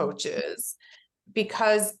these coaches,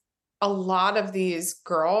 because a lot of these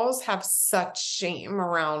girls have such shame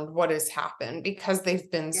around what has happened because they've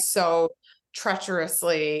been so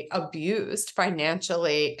treacherously abused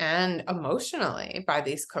financially and emotionally by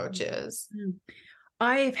these coaches.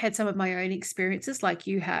 I've had some of my own experiences like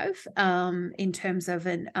you have, in terms of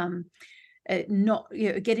not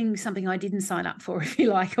getting something I didn't sign up for, if you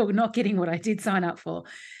like, or not getting what I did sign up for.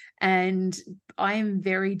 And I am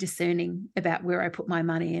very discerning about where I put my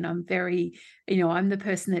money. And I'm very, I'm the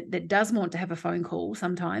person that does want to have a phone call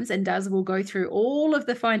sometimes and will go through all of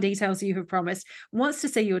the fine details you have promised, wants to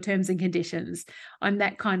see your terms and conditions. I'm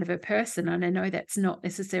that kind of a person. And I know that's not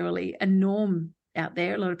necessarily a norm out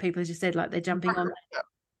there. A lot of people, as you said, like they're jumping on.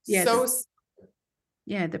 Yeah.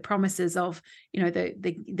 The promises of,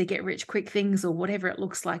 the get rich quick things or whatever it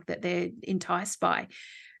looks like that they're enticed by.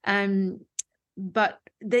 But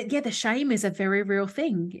the shame is a very real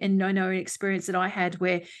thing. And I know an experience that I had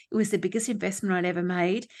where it was the biggest investment I'd ever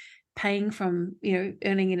made, paying from,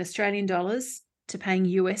 earning in Australian dollars to paying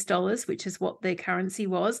US dollars, which is what their currency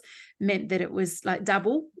was, meant that it was like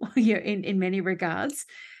double in many regards.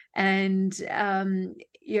 And,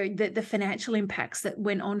 the financial impacts that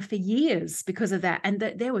went on for years because of that. And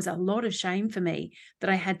that there was a lot of shame for me that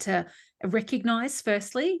I had to recognize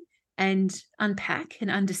firstly and unpack and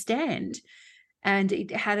understand. And it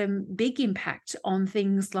had a big impact on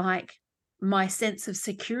things like my sense of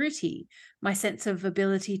security, my sense of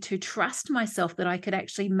ability to trust myself that I could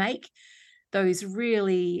actually make those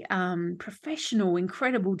really professional,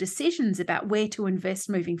 incredible decisions about where to invest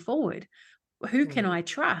moving forward. Who can I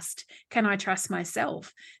trust? Can I trust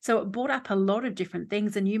myself? So it brought up a lot of different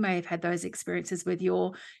things. And you may have had those experiences with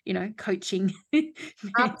your, coaching.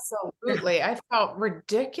 Absolutely. I felt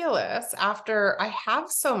ridiculous after I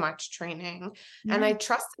have so much training and I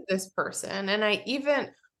trusted this person, and I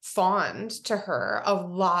even fawned to her a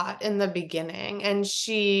lot in the beginning. And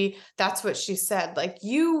that's what she said, like,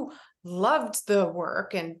 you loved the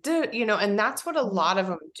work and and that's what a lot of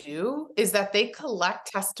them do, is that they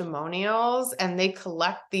collect testimonials and they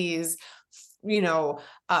collect these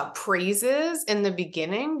praises in the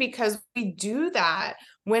beginning, because we do that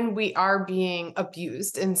when we are being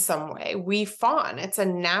abused in some way. We fawn. It's a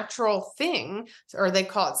natural thing, or they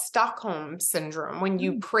call it Stockholm syndrome, when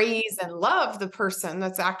you praise and love the person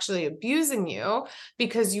that's actually abusing you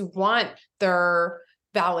because you want their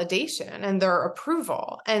validation and their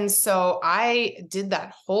approval. And so I did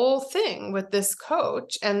that whole thing with this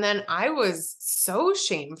coach. And then I was so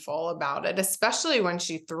shameful about it, especially when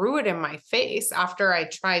she threw it in my face after I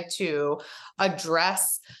tried to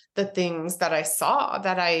address the things that I saw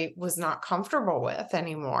that I was not comfortable with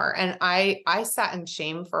anymore. And I sat in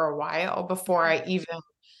shame for a while before I even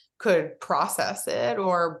could process it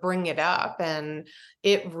or bring it up. And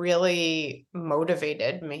it really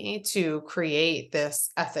motivated me to create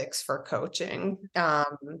this ethics for coaching,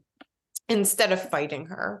 instead of fighting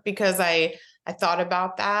her, because I thought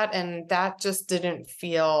about that and that just didn't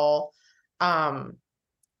feel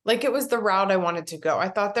Like it was the route I wanted to go. I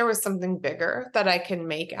thought there was something bigger that I can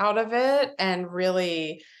make out of it, and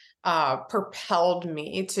really propelled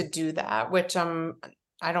me to do that, which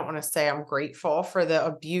I don't want to say I'm grateful for the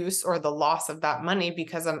abuse or the loss of that money,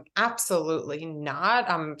 because I'm absolutely not.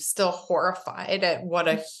 I'm still horrified at what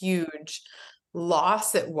a huge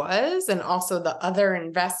loss it was, and also the other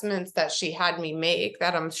investments that she had me make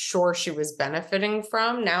that I'm sure she was benefiting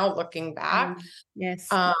from now looking back. Yes.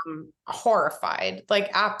 Horrified, like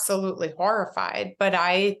absolutely horrified. But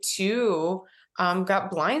I too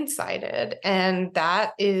got blindsided. And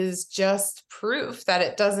that is just proof that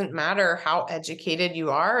it doesn't matter how educated you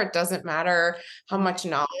are. It doesn't matter how Mm. much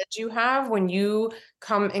knowledge you have. When you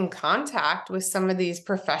come in contact with some of these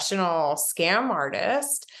professional scam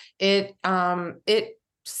artists, it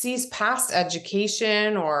sees past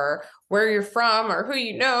education or where you're from or who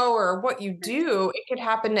you know or what you do. It could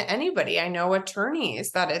happen to anybody. I know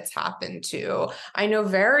attorneys that it's happened to. I know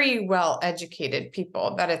very well educated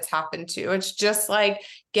people that it's happened to. It's just like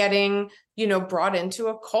getting, brought into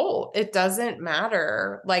a cult. It doesn't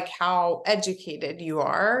matter like how educated you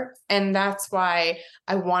are. And that's why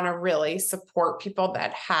I want to really support people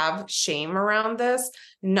that have shame around this,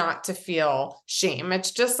 not to feel shame. It's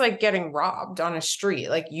just like getting robbed on a street.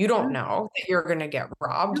 Like you don't Mm. know that you're going to get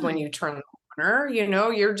robbed when No. you turn the corner,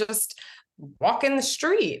 you're just walking the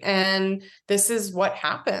street. And this is what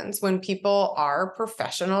happens when people are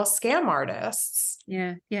professional scam artists.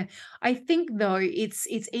 Yeah, yeah. I think though it's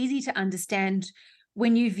easy to understand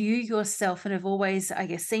when you view yourself and have always, I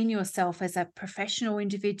guess, seen yourself as a professional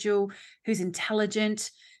individual who's intelligent,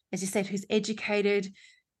 as you said, who's educated,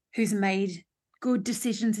 who's made good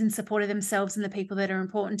decisions in support of themselves and the people that are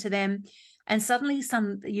important to them. And suddenly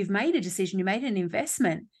you've made a decision, you made an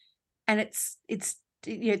investment, and it's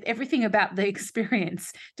everything about the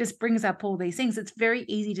experience just brings up all these things. It's very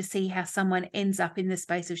easy to see how someone ends up in the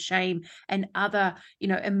space of shame and other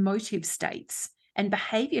emotive states and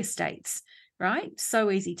behavior states, right? So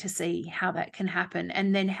easy to see how that can happen,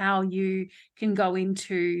 and then how you can go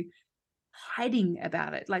into hiding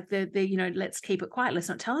about it, like the let's keep it quiet, let's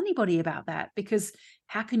not tell anybody about that, because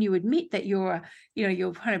how can you admit that you're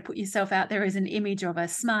trying to put yourself out there as an image of a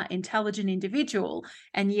smart, intelligent individual,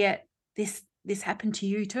 and yet this happened to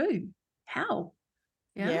you too? How?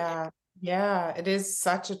 Yeah. Yeah. Yeah, it is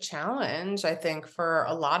such a challenge, I think, for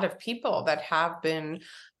a lot of people that have been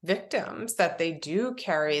victims, that they do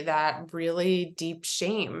carry that really deep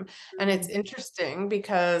shame. And it's Mm. interesting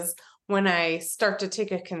because when I start to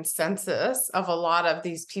take a consensus of a lot of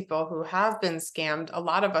these people who have been scammed, a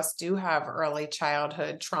lot of us do have early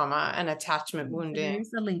childhood trauma and attachment So there wounding.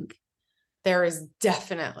 is a link. There is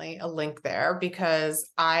definitely a link there, because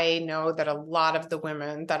I know that a lot of the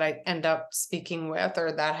women that I end up speaking with,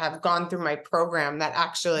 or that have gone through my program, that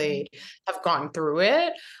actually have gone through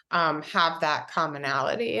it, have that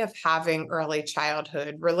commonality of having early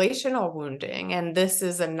childhood relational wounding. And this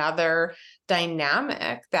is another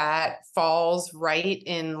dynamic that falls right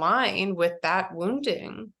in line with that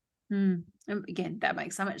wounding. Again, that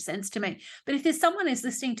makes so much sense to me. But if there's someone who's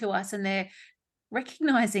listening to us and they're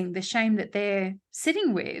recognizing the shame that they're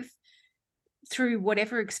sitting with through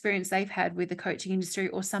whatever experience they've had with the coaching industry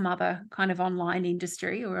or some other kind of online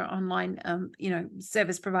industry or online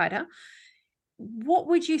service provider, what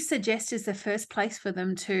would you suggest is the first place for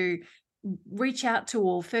them to reach out to,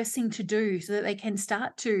 or first thing to do, so that they can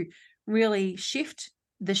start to really shift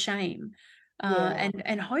the shame, Yeah.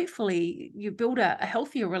 and hopefully you build a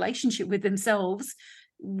healthier relationship with themselves,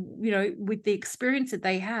 with the experience that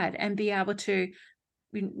they had, and be able to,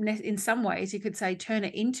 in some ways, you could say, turn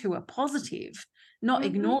it into a positive, not Mhm.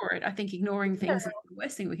 ignore it. I think ignoring things is the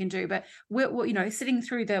worst thing we can do. But we're sitting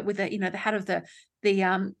through with the hat of the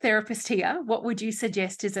therapist here, what would you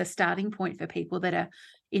suggest is a starting point for people that are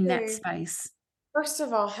in that Yeah. space? First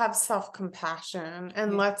of all, have self-compassion,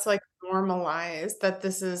 and Yeah. let's like normalize that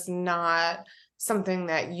this is not something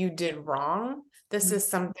that you did wrong. This Mm. is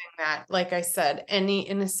something that, like I said, any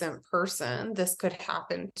innocent person this could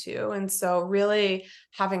happen to. And so really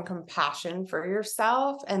having compassion for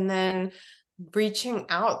yourself, and then reaching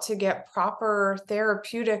out to get proper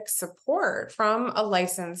therapeutic support from a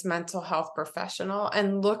licensed mental health professional,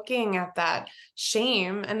 and looking at that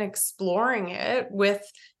shame and exploring it with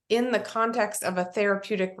in the context of a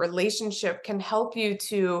therapeutic relationship, can help you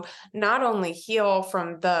to not only heal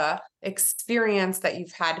from the experience that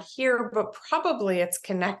you've had here, but probably it's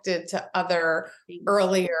connected to other Things.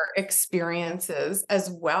 earlier experiences as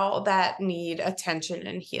well that need attention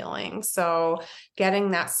and healing. So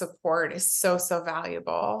getting that support is so, so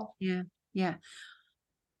valuable. Yeah. Yeah.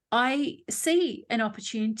 I see an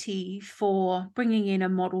opportunity for bringing in a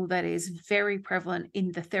model that is very prevalent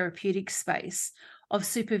in the therapeutic space of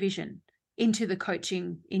supervision into the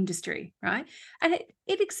coaching industry, right? And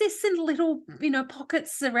it exists in little,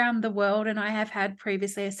 pockets around the world. And I have had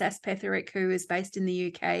previously a Sas Petherick, who is based in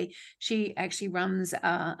the UK. She actually runs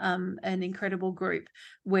an incredible group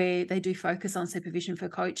where they do focus on supervision for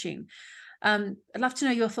coaching. I'd love to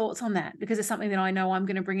know your thoughts on that, because it's something that I know I'm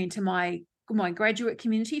going to bring into my graduate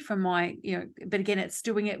community from but again, it's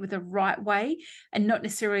doing it with the right way and not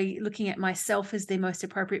necessarily looking at myself as the most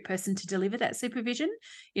appropriate person to deliver that supervision,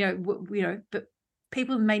 but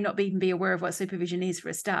people may not even be aware of what supervision is for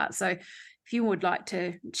a start. So if you would like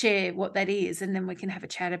to share what that is, and then we can have a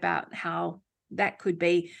chat about how that could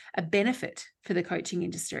be a benefit for the coaching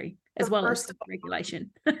industry as So well as first,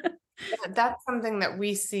 regulation. yeah, that's something that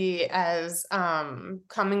we see as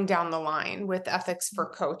coming down the line with ethics for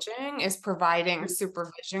coaching, is providing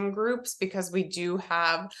supervision groups, because we do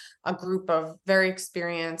have a group of very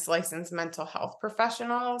experienced licensed mental health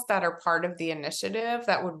professionals that are part of the initiative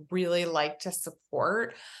that would really like to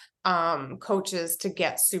support coaches to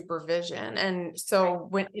get supervision. And so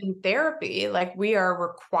when in therapy, like, we are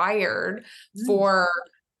required Mm. for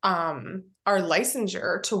our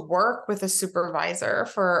licensure to work with a supervisor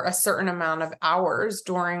for a certain amount of hours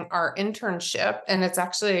during our internship. And it's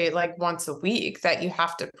actually like once a week that you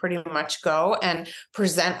have to pretty much go and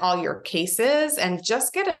present all your cases and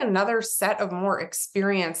just get another set of more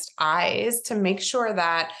experienced eyes to make sure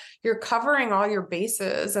that you're covering all your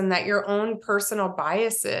bases and that your own personal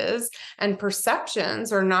biases and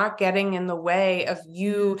perceptions are not getting in the way of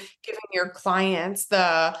you giving your clients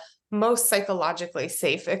the most psychologically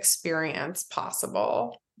safe experience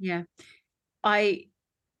possible. Yeah. I,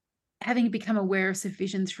 having become aware of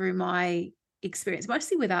supervision through my experience,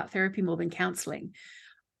 mostly with art therapy more than counseling,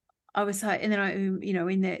 I was like, and then I,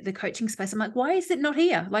 in the coaching space, I'm like, why is it not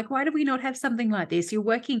here? Like, why do we not have something like this? You're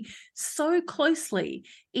working so closely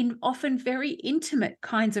in often very intimate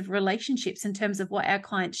kinds of relationships in terms of what our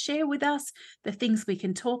clients share with us, the things we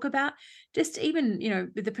can talk about, just even,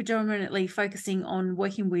 with the predominantly focusing on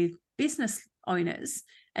working with business owners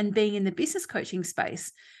and being in the business coaching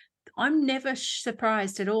space. I'm never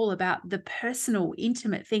surprised at all about the personal,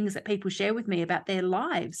 intimate things that people share with me about their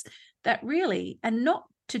lives that really are not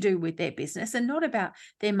to do with their business and not about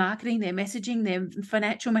their marketing, their messaging, their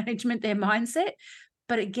financial management, their mindset,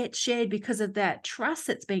 but it gets shared because of that trust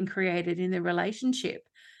that's been created in the relationship.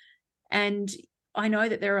 And I know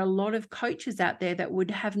that there are a lot of coaches out there that would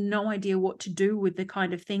have no idea what to do with the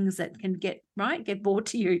kind of things that can get brought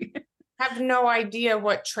to you. Have no idea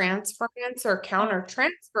what transference or Oh,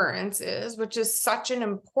 countertransference is, which is such an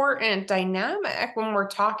important dynamic when we're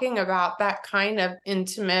talking about that kind of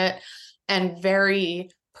intimate and very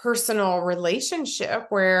personal relationship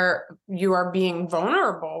where you are being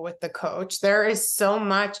vulnerable with the coach. There is so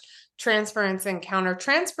much transference and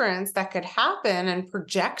countertransference that could happen, and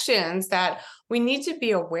projections that we need to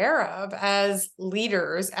be aware of as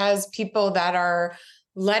leaders, as people that are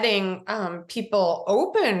letting people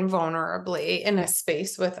open vulnerably in a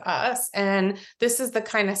space with us. And this is the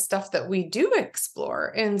kind of stuff that we do explore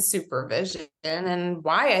in supervision, and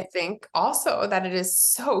why I think also that it is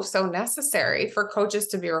so, so necessary for coaches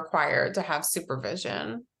to be required to have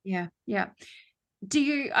supervision. yeah, yeah. Do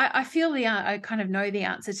you, I feel I kind of know the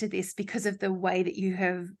answer to this because of the way that you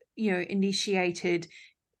have, initiated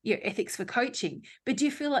your ethics for coaching, but do you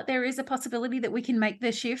feel like there is a possibility that we can make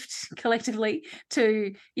the shift collectively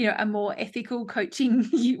to, a more ethical coaching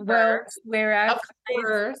world where our Of clients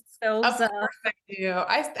course. Of themselves are? course I do.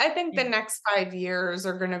 I think Yeah, the next 5 years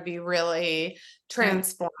are going to be really great.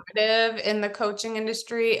 transformative in the coaching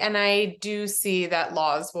industry. And I do see that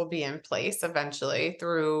laws will be in place eventually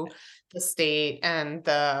through the state and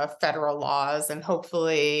the federal laws, and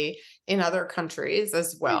hopefully in other countries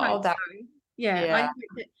as I hope well. That, so. Yeah, I yeah.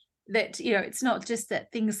 hope that it's not just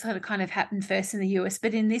that things sort of kind of happen first in the US,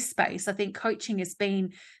 but in this space, I think coaching has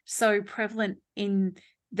been so prevalent in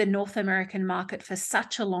the North American market for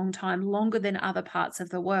such a long time, longer than other parts of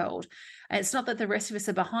the world. And it's not that the rest of us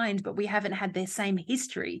are behind, but we haven't had their same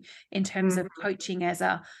history in terms of Mhm, coaching as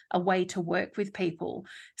a way to work with people.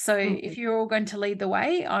 So mhm. if you're all going to lead the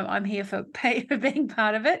way, I'm here for for being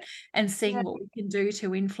part of it and Yeah. seeing what we can do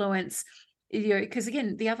to influence, because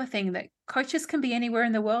again, the other thing that coaches can be anywhere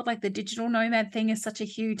in the world, like the digital nomad thing is such a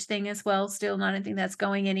huge thing as well still, and I don't think that's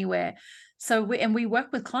going anywhere. So we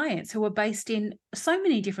work with clients who are based in so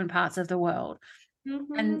many different parts of the world.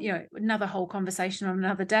 And Mhm. another whole conversation on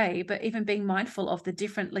another day, but even being mindful of the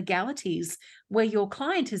different legalities where your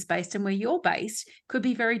client is based and where you're based could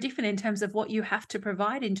be very different in terms of what you have to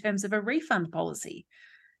provide in terms of a refund policy.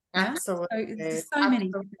 Yeah. So Absolutely. there's so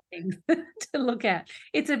many Absolutely. different things to look at.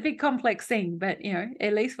 It's a big complex thing, but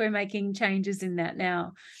at least we're making changes in that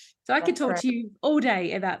now. So I could That's talk right. to you all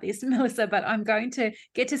day about this, Melissa, but I'm going to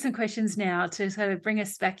get to some questions now to sort of bring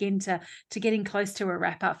us back into getting close to a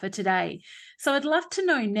wrap up for today. So I'd love to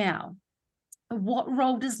know now, what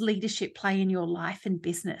role does leadership play in your life and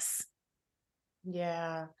business?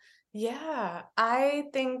 Yeah. Yeah. I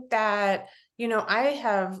think that, I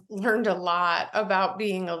have learned a lot about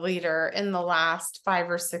being a leader in the last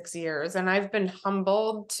 5 or 6 years, and I've been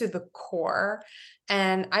humbled to the core.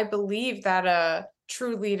 And I believe that a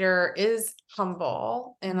true leader is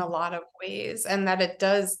humble in a Mm. lot of ways, and that it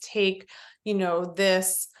does take,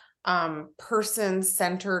 this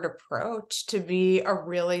person-centered approach to be a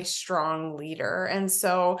really strong leader. And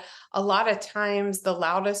so a lot of times the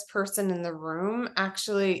loudest person in the room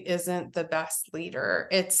actually isn't the best leader.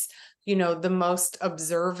 It's, the most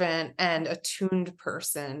observant and attuned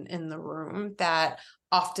person in the room that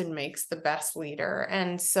often makes the best leader.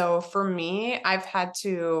 And so for me, I've had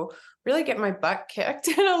to really get my butt kicked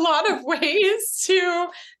in a lot of ways to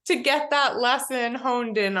get that lesson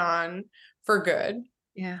honed in on for good.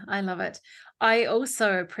 Yeah, I love it. I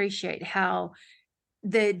also appreciate how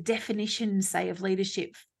the definition, say, of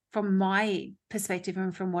leadership from my perspective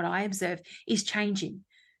and from what I observe is changing.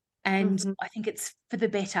 And Mhm. I think it's for the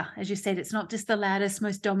better. As you said, it's not just the loudest,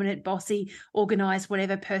 most dominant, bossy, organized,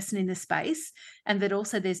 whatever person in the space. And that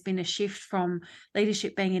also there's been a shift from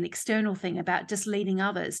leadership being an external thing about just leading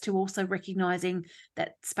others to also recognizing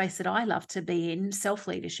that space that I love to be in, self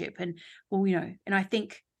leadership. And, well, and I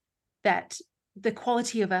think that the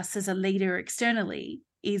quality of us as a leader externally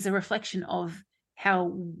is a reflection of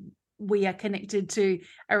how we are connected to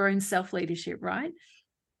our own self leadership, right?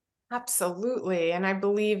 Absolutely. And I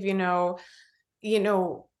believe,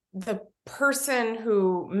 the person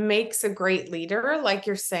who makes a great leader, like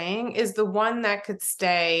you're saying, is the one that could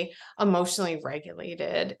stay emotionally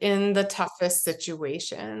regulated in the toughest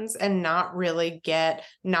situations and not really get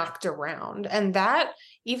knocked around. And that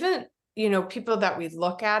even, people that we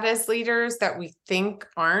look at as leaders that we think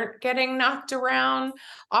aren't getting knocked around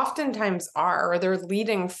oftentimes are, or they're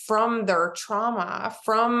leading from their trauma,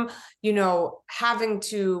 from having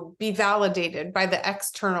to be validated by the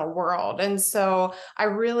external world. And so I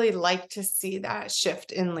really like to see that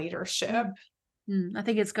shift in leadership. Mm. I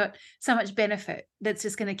think it's got so much benefit that's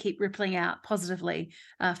just going to keep rippling out positively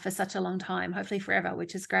for such a long time, hopefully forever,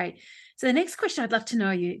 which is great. So the next question I'd love to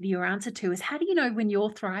know your answer to is, how do you know when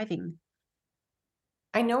you're thriving?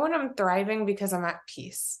 I know when I'm thriving because I'm at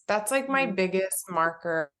peace. That's like my Mm. biggest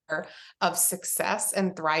marker of success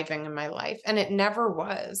and thriving in my life. And it never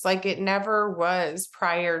was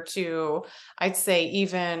prior to, I'd say,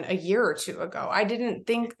 even a year or two ago. I didn't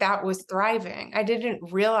think that was thriving. I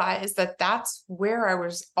didn't realize that that's where I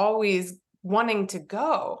was always wanting to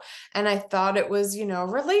go. And I thought it was,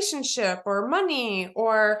 relationship or money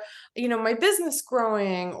or, my business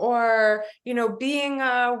growing or, being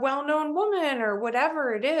a well-known woman or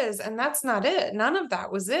whatever it is. And that's not it. None of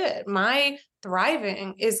that was it. My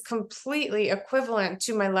thriving is completely equivalent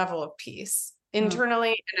to my level of peace Oh, internally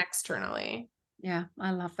and externally. yeah,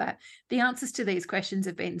 I love that. The answers to these questions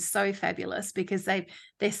have been so fabulous because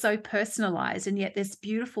they're so personalized, and yet there's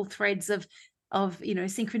beautiful threads of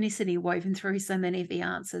synchronicity woven through so many of the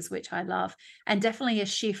answers, which I love. And definitely a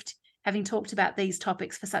shift, having talked about these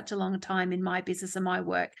topics for such a long time in my business and my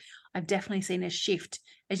work. I've definitely seen a shift,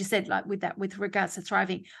 as you said, like with regards to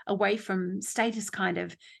thriving, away from status kind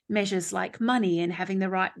of measures like money and having the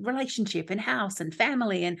right relationship and house and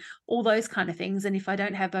family and all those kind of things. And if I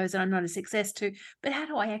don't have those, then I'm not a success too. But how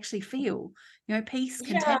do I actually feel? Peace,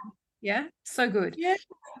 Yeah, content. Yeah, so good. yeah,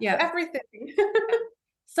 Yeah. everything.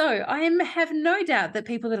 So have no doubt that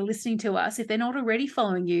people that are listening to us, if they're not already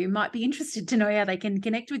following you, might be interested to know how they can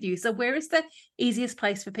connect with you. So where is the easiest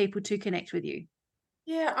place for people to connect with you?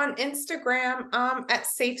 Yeah, on Instagram, at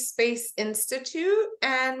Safe Space Institute,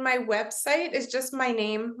 and my website is just my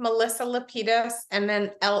name, Melissa Lapides, and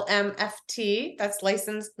then LMFT, that's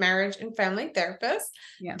Licensed Marriage and Family Therapist,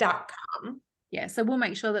 Yeah. .com. Yeah, so we'll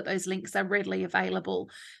make sure that those links are readily available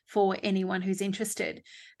for anyone who's interested.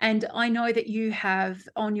 And I know that you have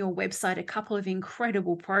on your website a couple of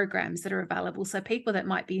incredible programs that are available. So people that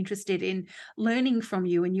might be interested in learning from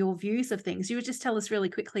you and your views of things, you would just tell us really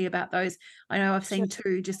quickly about those. I know I've Sure. seen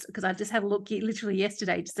two just because I just had a look literally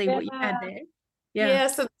yesterday to see what you had there. Yeah. Yeah,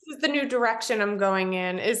 so this is the new direction I'm going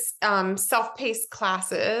in is self-paced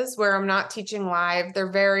classes where I'm not teaching live.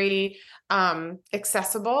 They're very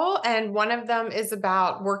accessible. And one of them is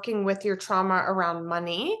about working with your trauma around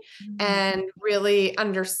money Mm. and really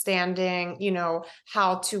understanding,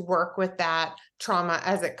 how to work with that trauma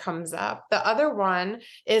as it comes up. The other one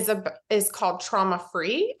is called trauma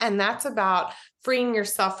free, and that's about freeing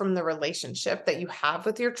yourself from the relationship that you have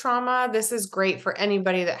with your trauma. This is great for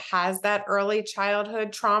anybody that has that early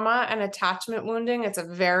childhood trauma and attachment wounding. It's a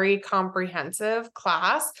very comprehensive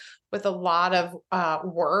class with a lot of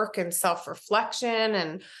work and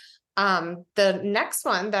self-reflection. And the next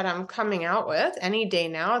one that I'm coming out with any day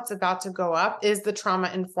now, it's about to go up, is the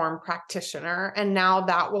trauma-informed practitioner. And now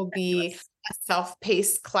that will be a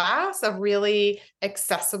self-paced class, a really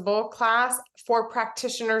accessible class for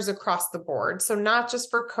practitioners across the board. So not just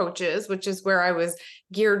for coaches, which is where I was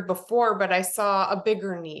geared before, but I saw a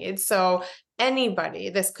bigger need. So anybody,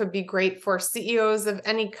 this could be great for CEOs of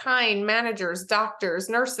any kind, managers, doctors,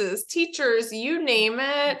 nurses, teachers, you name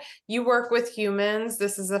it. You work with humans.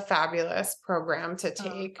 This is a fabulous program to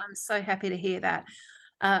take. I'm so happy to hear that.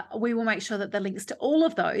 We will make sure that the links to all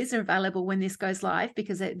of those are available when this goes live,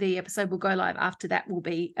 because the episode will go live after that will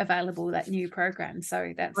be available, that new program.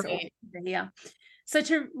 So that's awesome to hear. So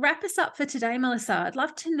to wrap us up for today, Melissa, I'd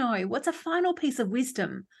love to know what's a final piece of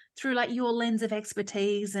wisdom through like your lens of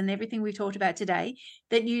expertise and everything we've talked about today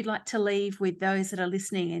that you'd like to leave with those that are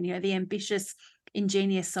listening and, the ambitious,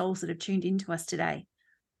 ingenious souls that have tuned into us today.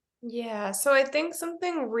 Yeah, so I think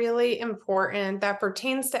something really important that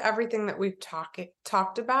pertains to everything that we've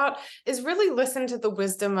talked about is really listen to the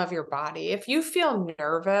wisdom of your body. If you feel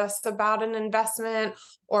nervous about an investment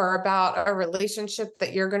or about a relationship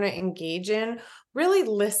that you're going to engage in, really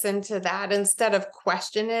listen to that instead of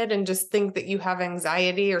question it and just think that you have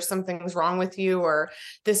anxiety or something's wrong with you or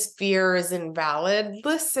this fear is invalid.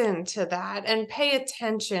 Listen to that and pay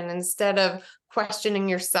attention instead of questioning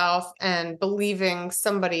yourself and believing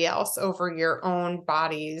somebody else over your own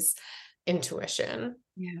body's intuition.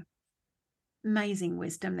 Yeah. Amazing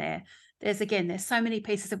wisdom there. There's so many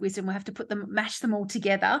pieces of wisdom. We'll have to mash them all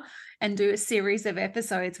together and do a series of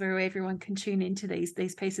episodes where everyone can tune into these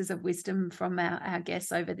pieces of wisdom from our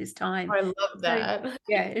guests over this time. I love that. So,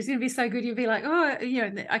 yeah, it's going to be so good. You'll be like, oh,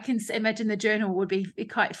 I can imagine the journal would be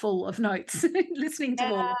quite full of notes listening to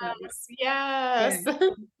all of those. Yes. Yeah,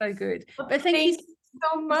 so good. Well, but thank you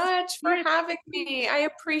so much for having me. I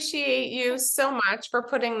appreciate you so much for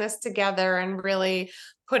putting this together and really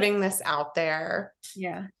putting this out there.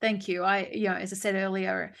 Yeah, thank you. As I said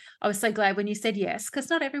earlier, I was so glad when you said yes, because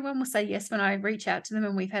not everyone will say yes when I reach out to them,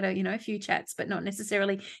 and we've had a few chats, but not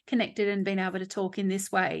necessarily connected and been able to talk in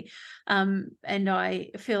this way. And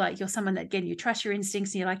I feel like you're someone that, again, you trust your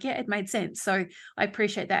instincts and you're like, yeah, it made sense. So I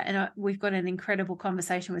appreciate that. And we've got an incredible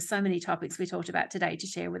conversation with so many topics we talked about today to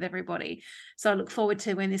share with everybody. So I look forward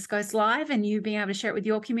to when this goes live and you being able to share it with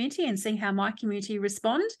your community and seeing how my community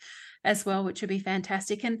respond as well, which would be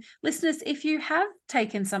fantastic. And listeners, if you have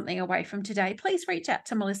taken something away from today, please reach out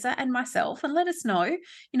to Melissa and myself and let us know,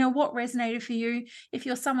 what resonated for you. If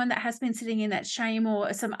you're someone that has been sitting in that shame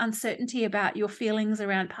or some uncertainty about your feelings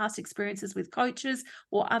around past experiences with coaches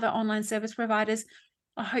or other online service providers,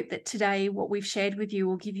 I hope that today what we've shared with you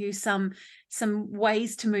will give you some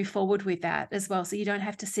ways to move forward with that as well, so you don't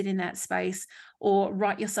have to sit in that space or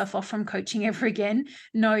write yourself off from coaching ever again.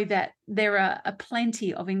 Know that there are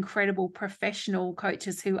plenty of incredible professional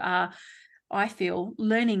coaches who are, I feel,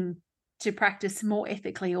 learning to practice more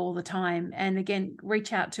ethically all the time. And again,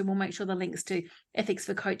 reach out to, we'll make sure the links to Ethics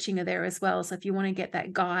for Coaching are there as well. So if you want to get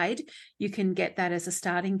that guide, you can get that as a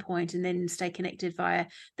starting point and then stay connected via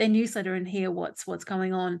their newsletter and hear what's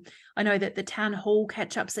going on. I know that the town hall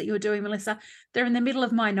catch-ups that you're doing, Melissa, they're in the middle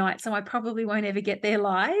of my night, so I probably won't ever get there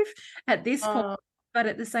live at this point. But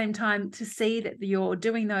at the same time, to see that you're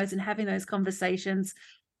doing those and having those conversations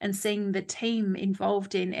and seeing the team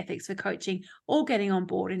involved in Ethics for Coaching all getting on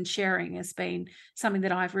board and sharing has been something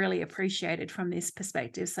that I've really appreciated from this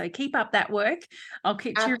perspective. So keep up that work. I'll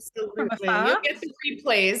keep cheering from afar. You'll get the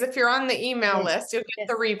replays. If you're on the email list, you'll get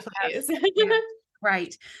the replays.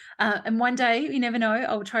 Great. And one day, you never know,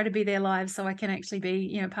 I'll try to be there live so I can actually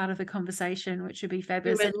be, part of the conversation, which would be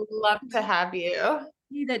fabulous. We would love to have you.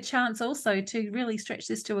 That chance also to really stretch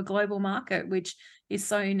this to a global market, which is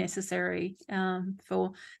so necessary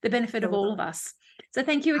for the benefit of all of us. So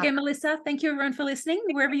thank you again, Melissa. Thank you everyone for listening.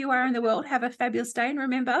 Wherever you are in the world, have a fabulous day. And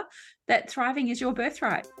remember that thriving is your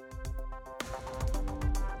birthright.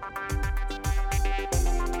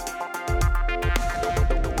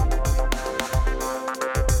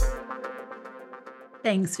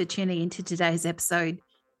 Thanks for tuning into today's episode.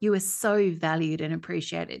 You are so valued and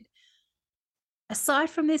appreciated. Aside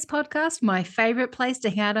from this podcast, my favorite place to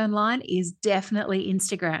hang out online is definitely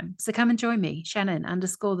Instagram. So come and join me,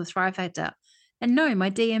 Shannon_the Thrive Factor. And no, my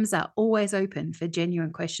DMs are always open for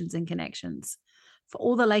genuine questions and connections. For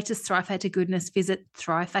all the latest Thrive Factor goodness, visit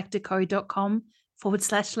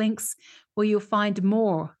thrivefactorco.com/links, where you'll find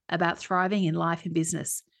more about thriving in life and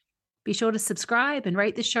business. Be sure to subscribe and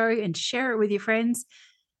rate the show and share it with your friends.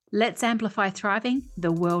 Let's amplify thriving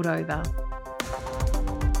the world over.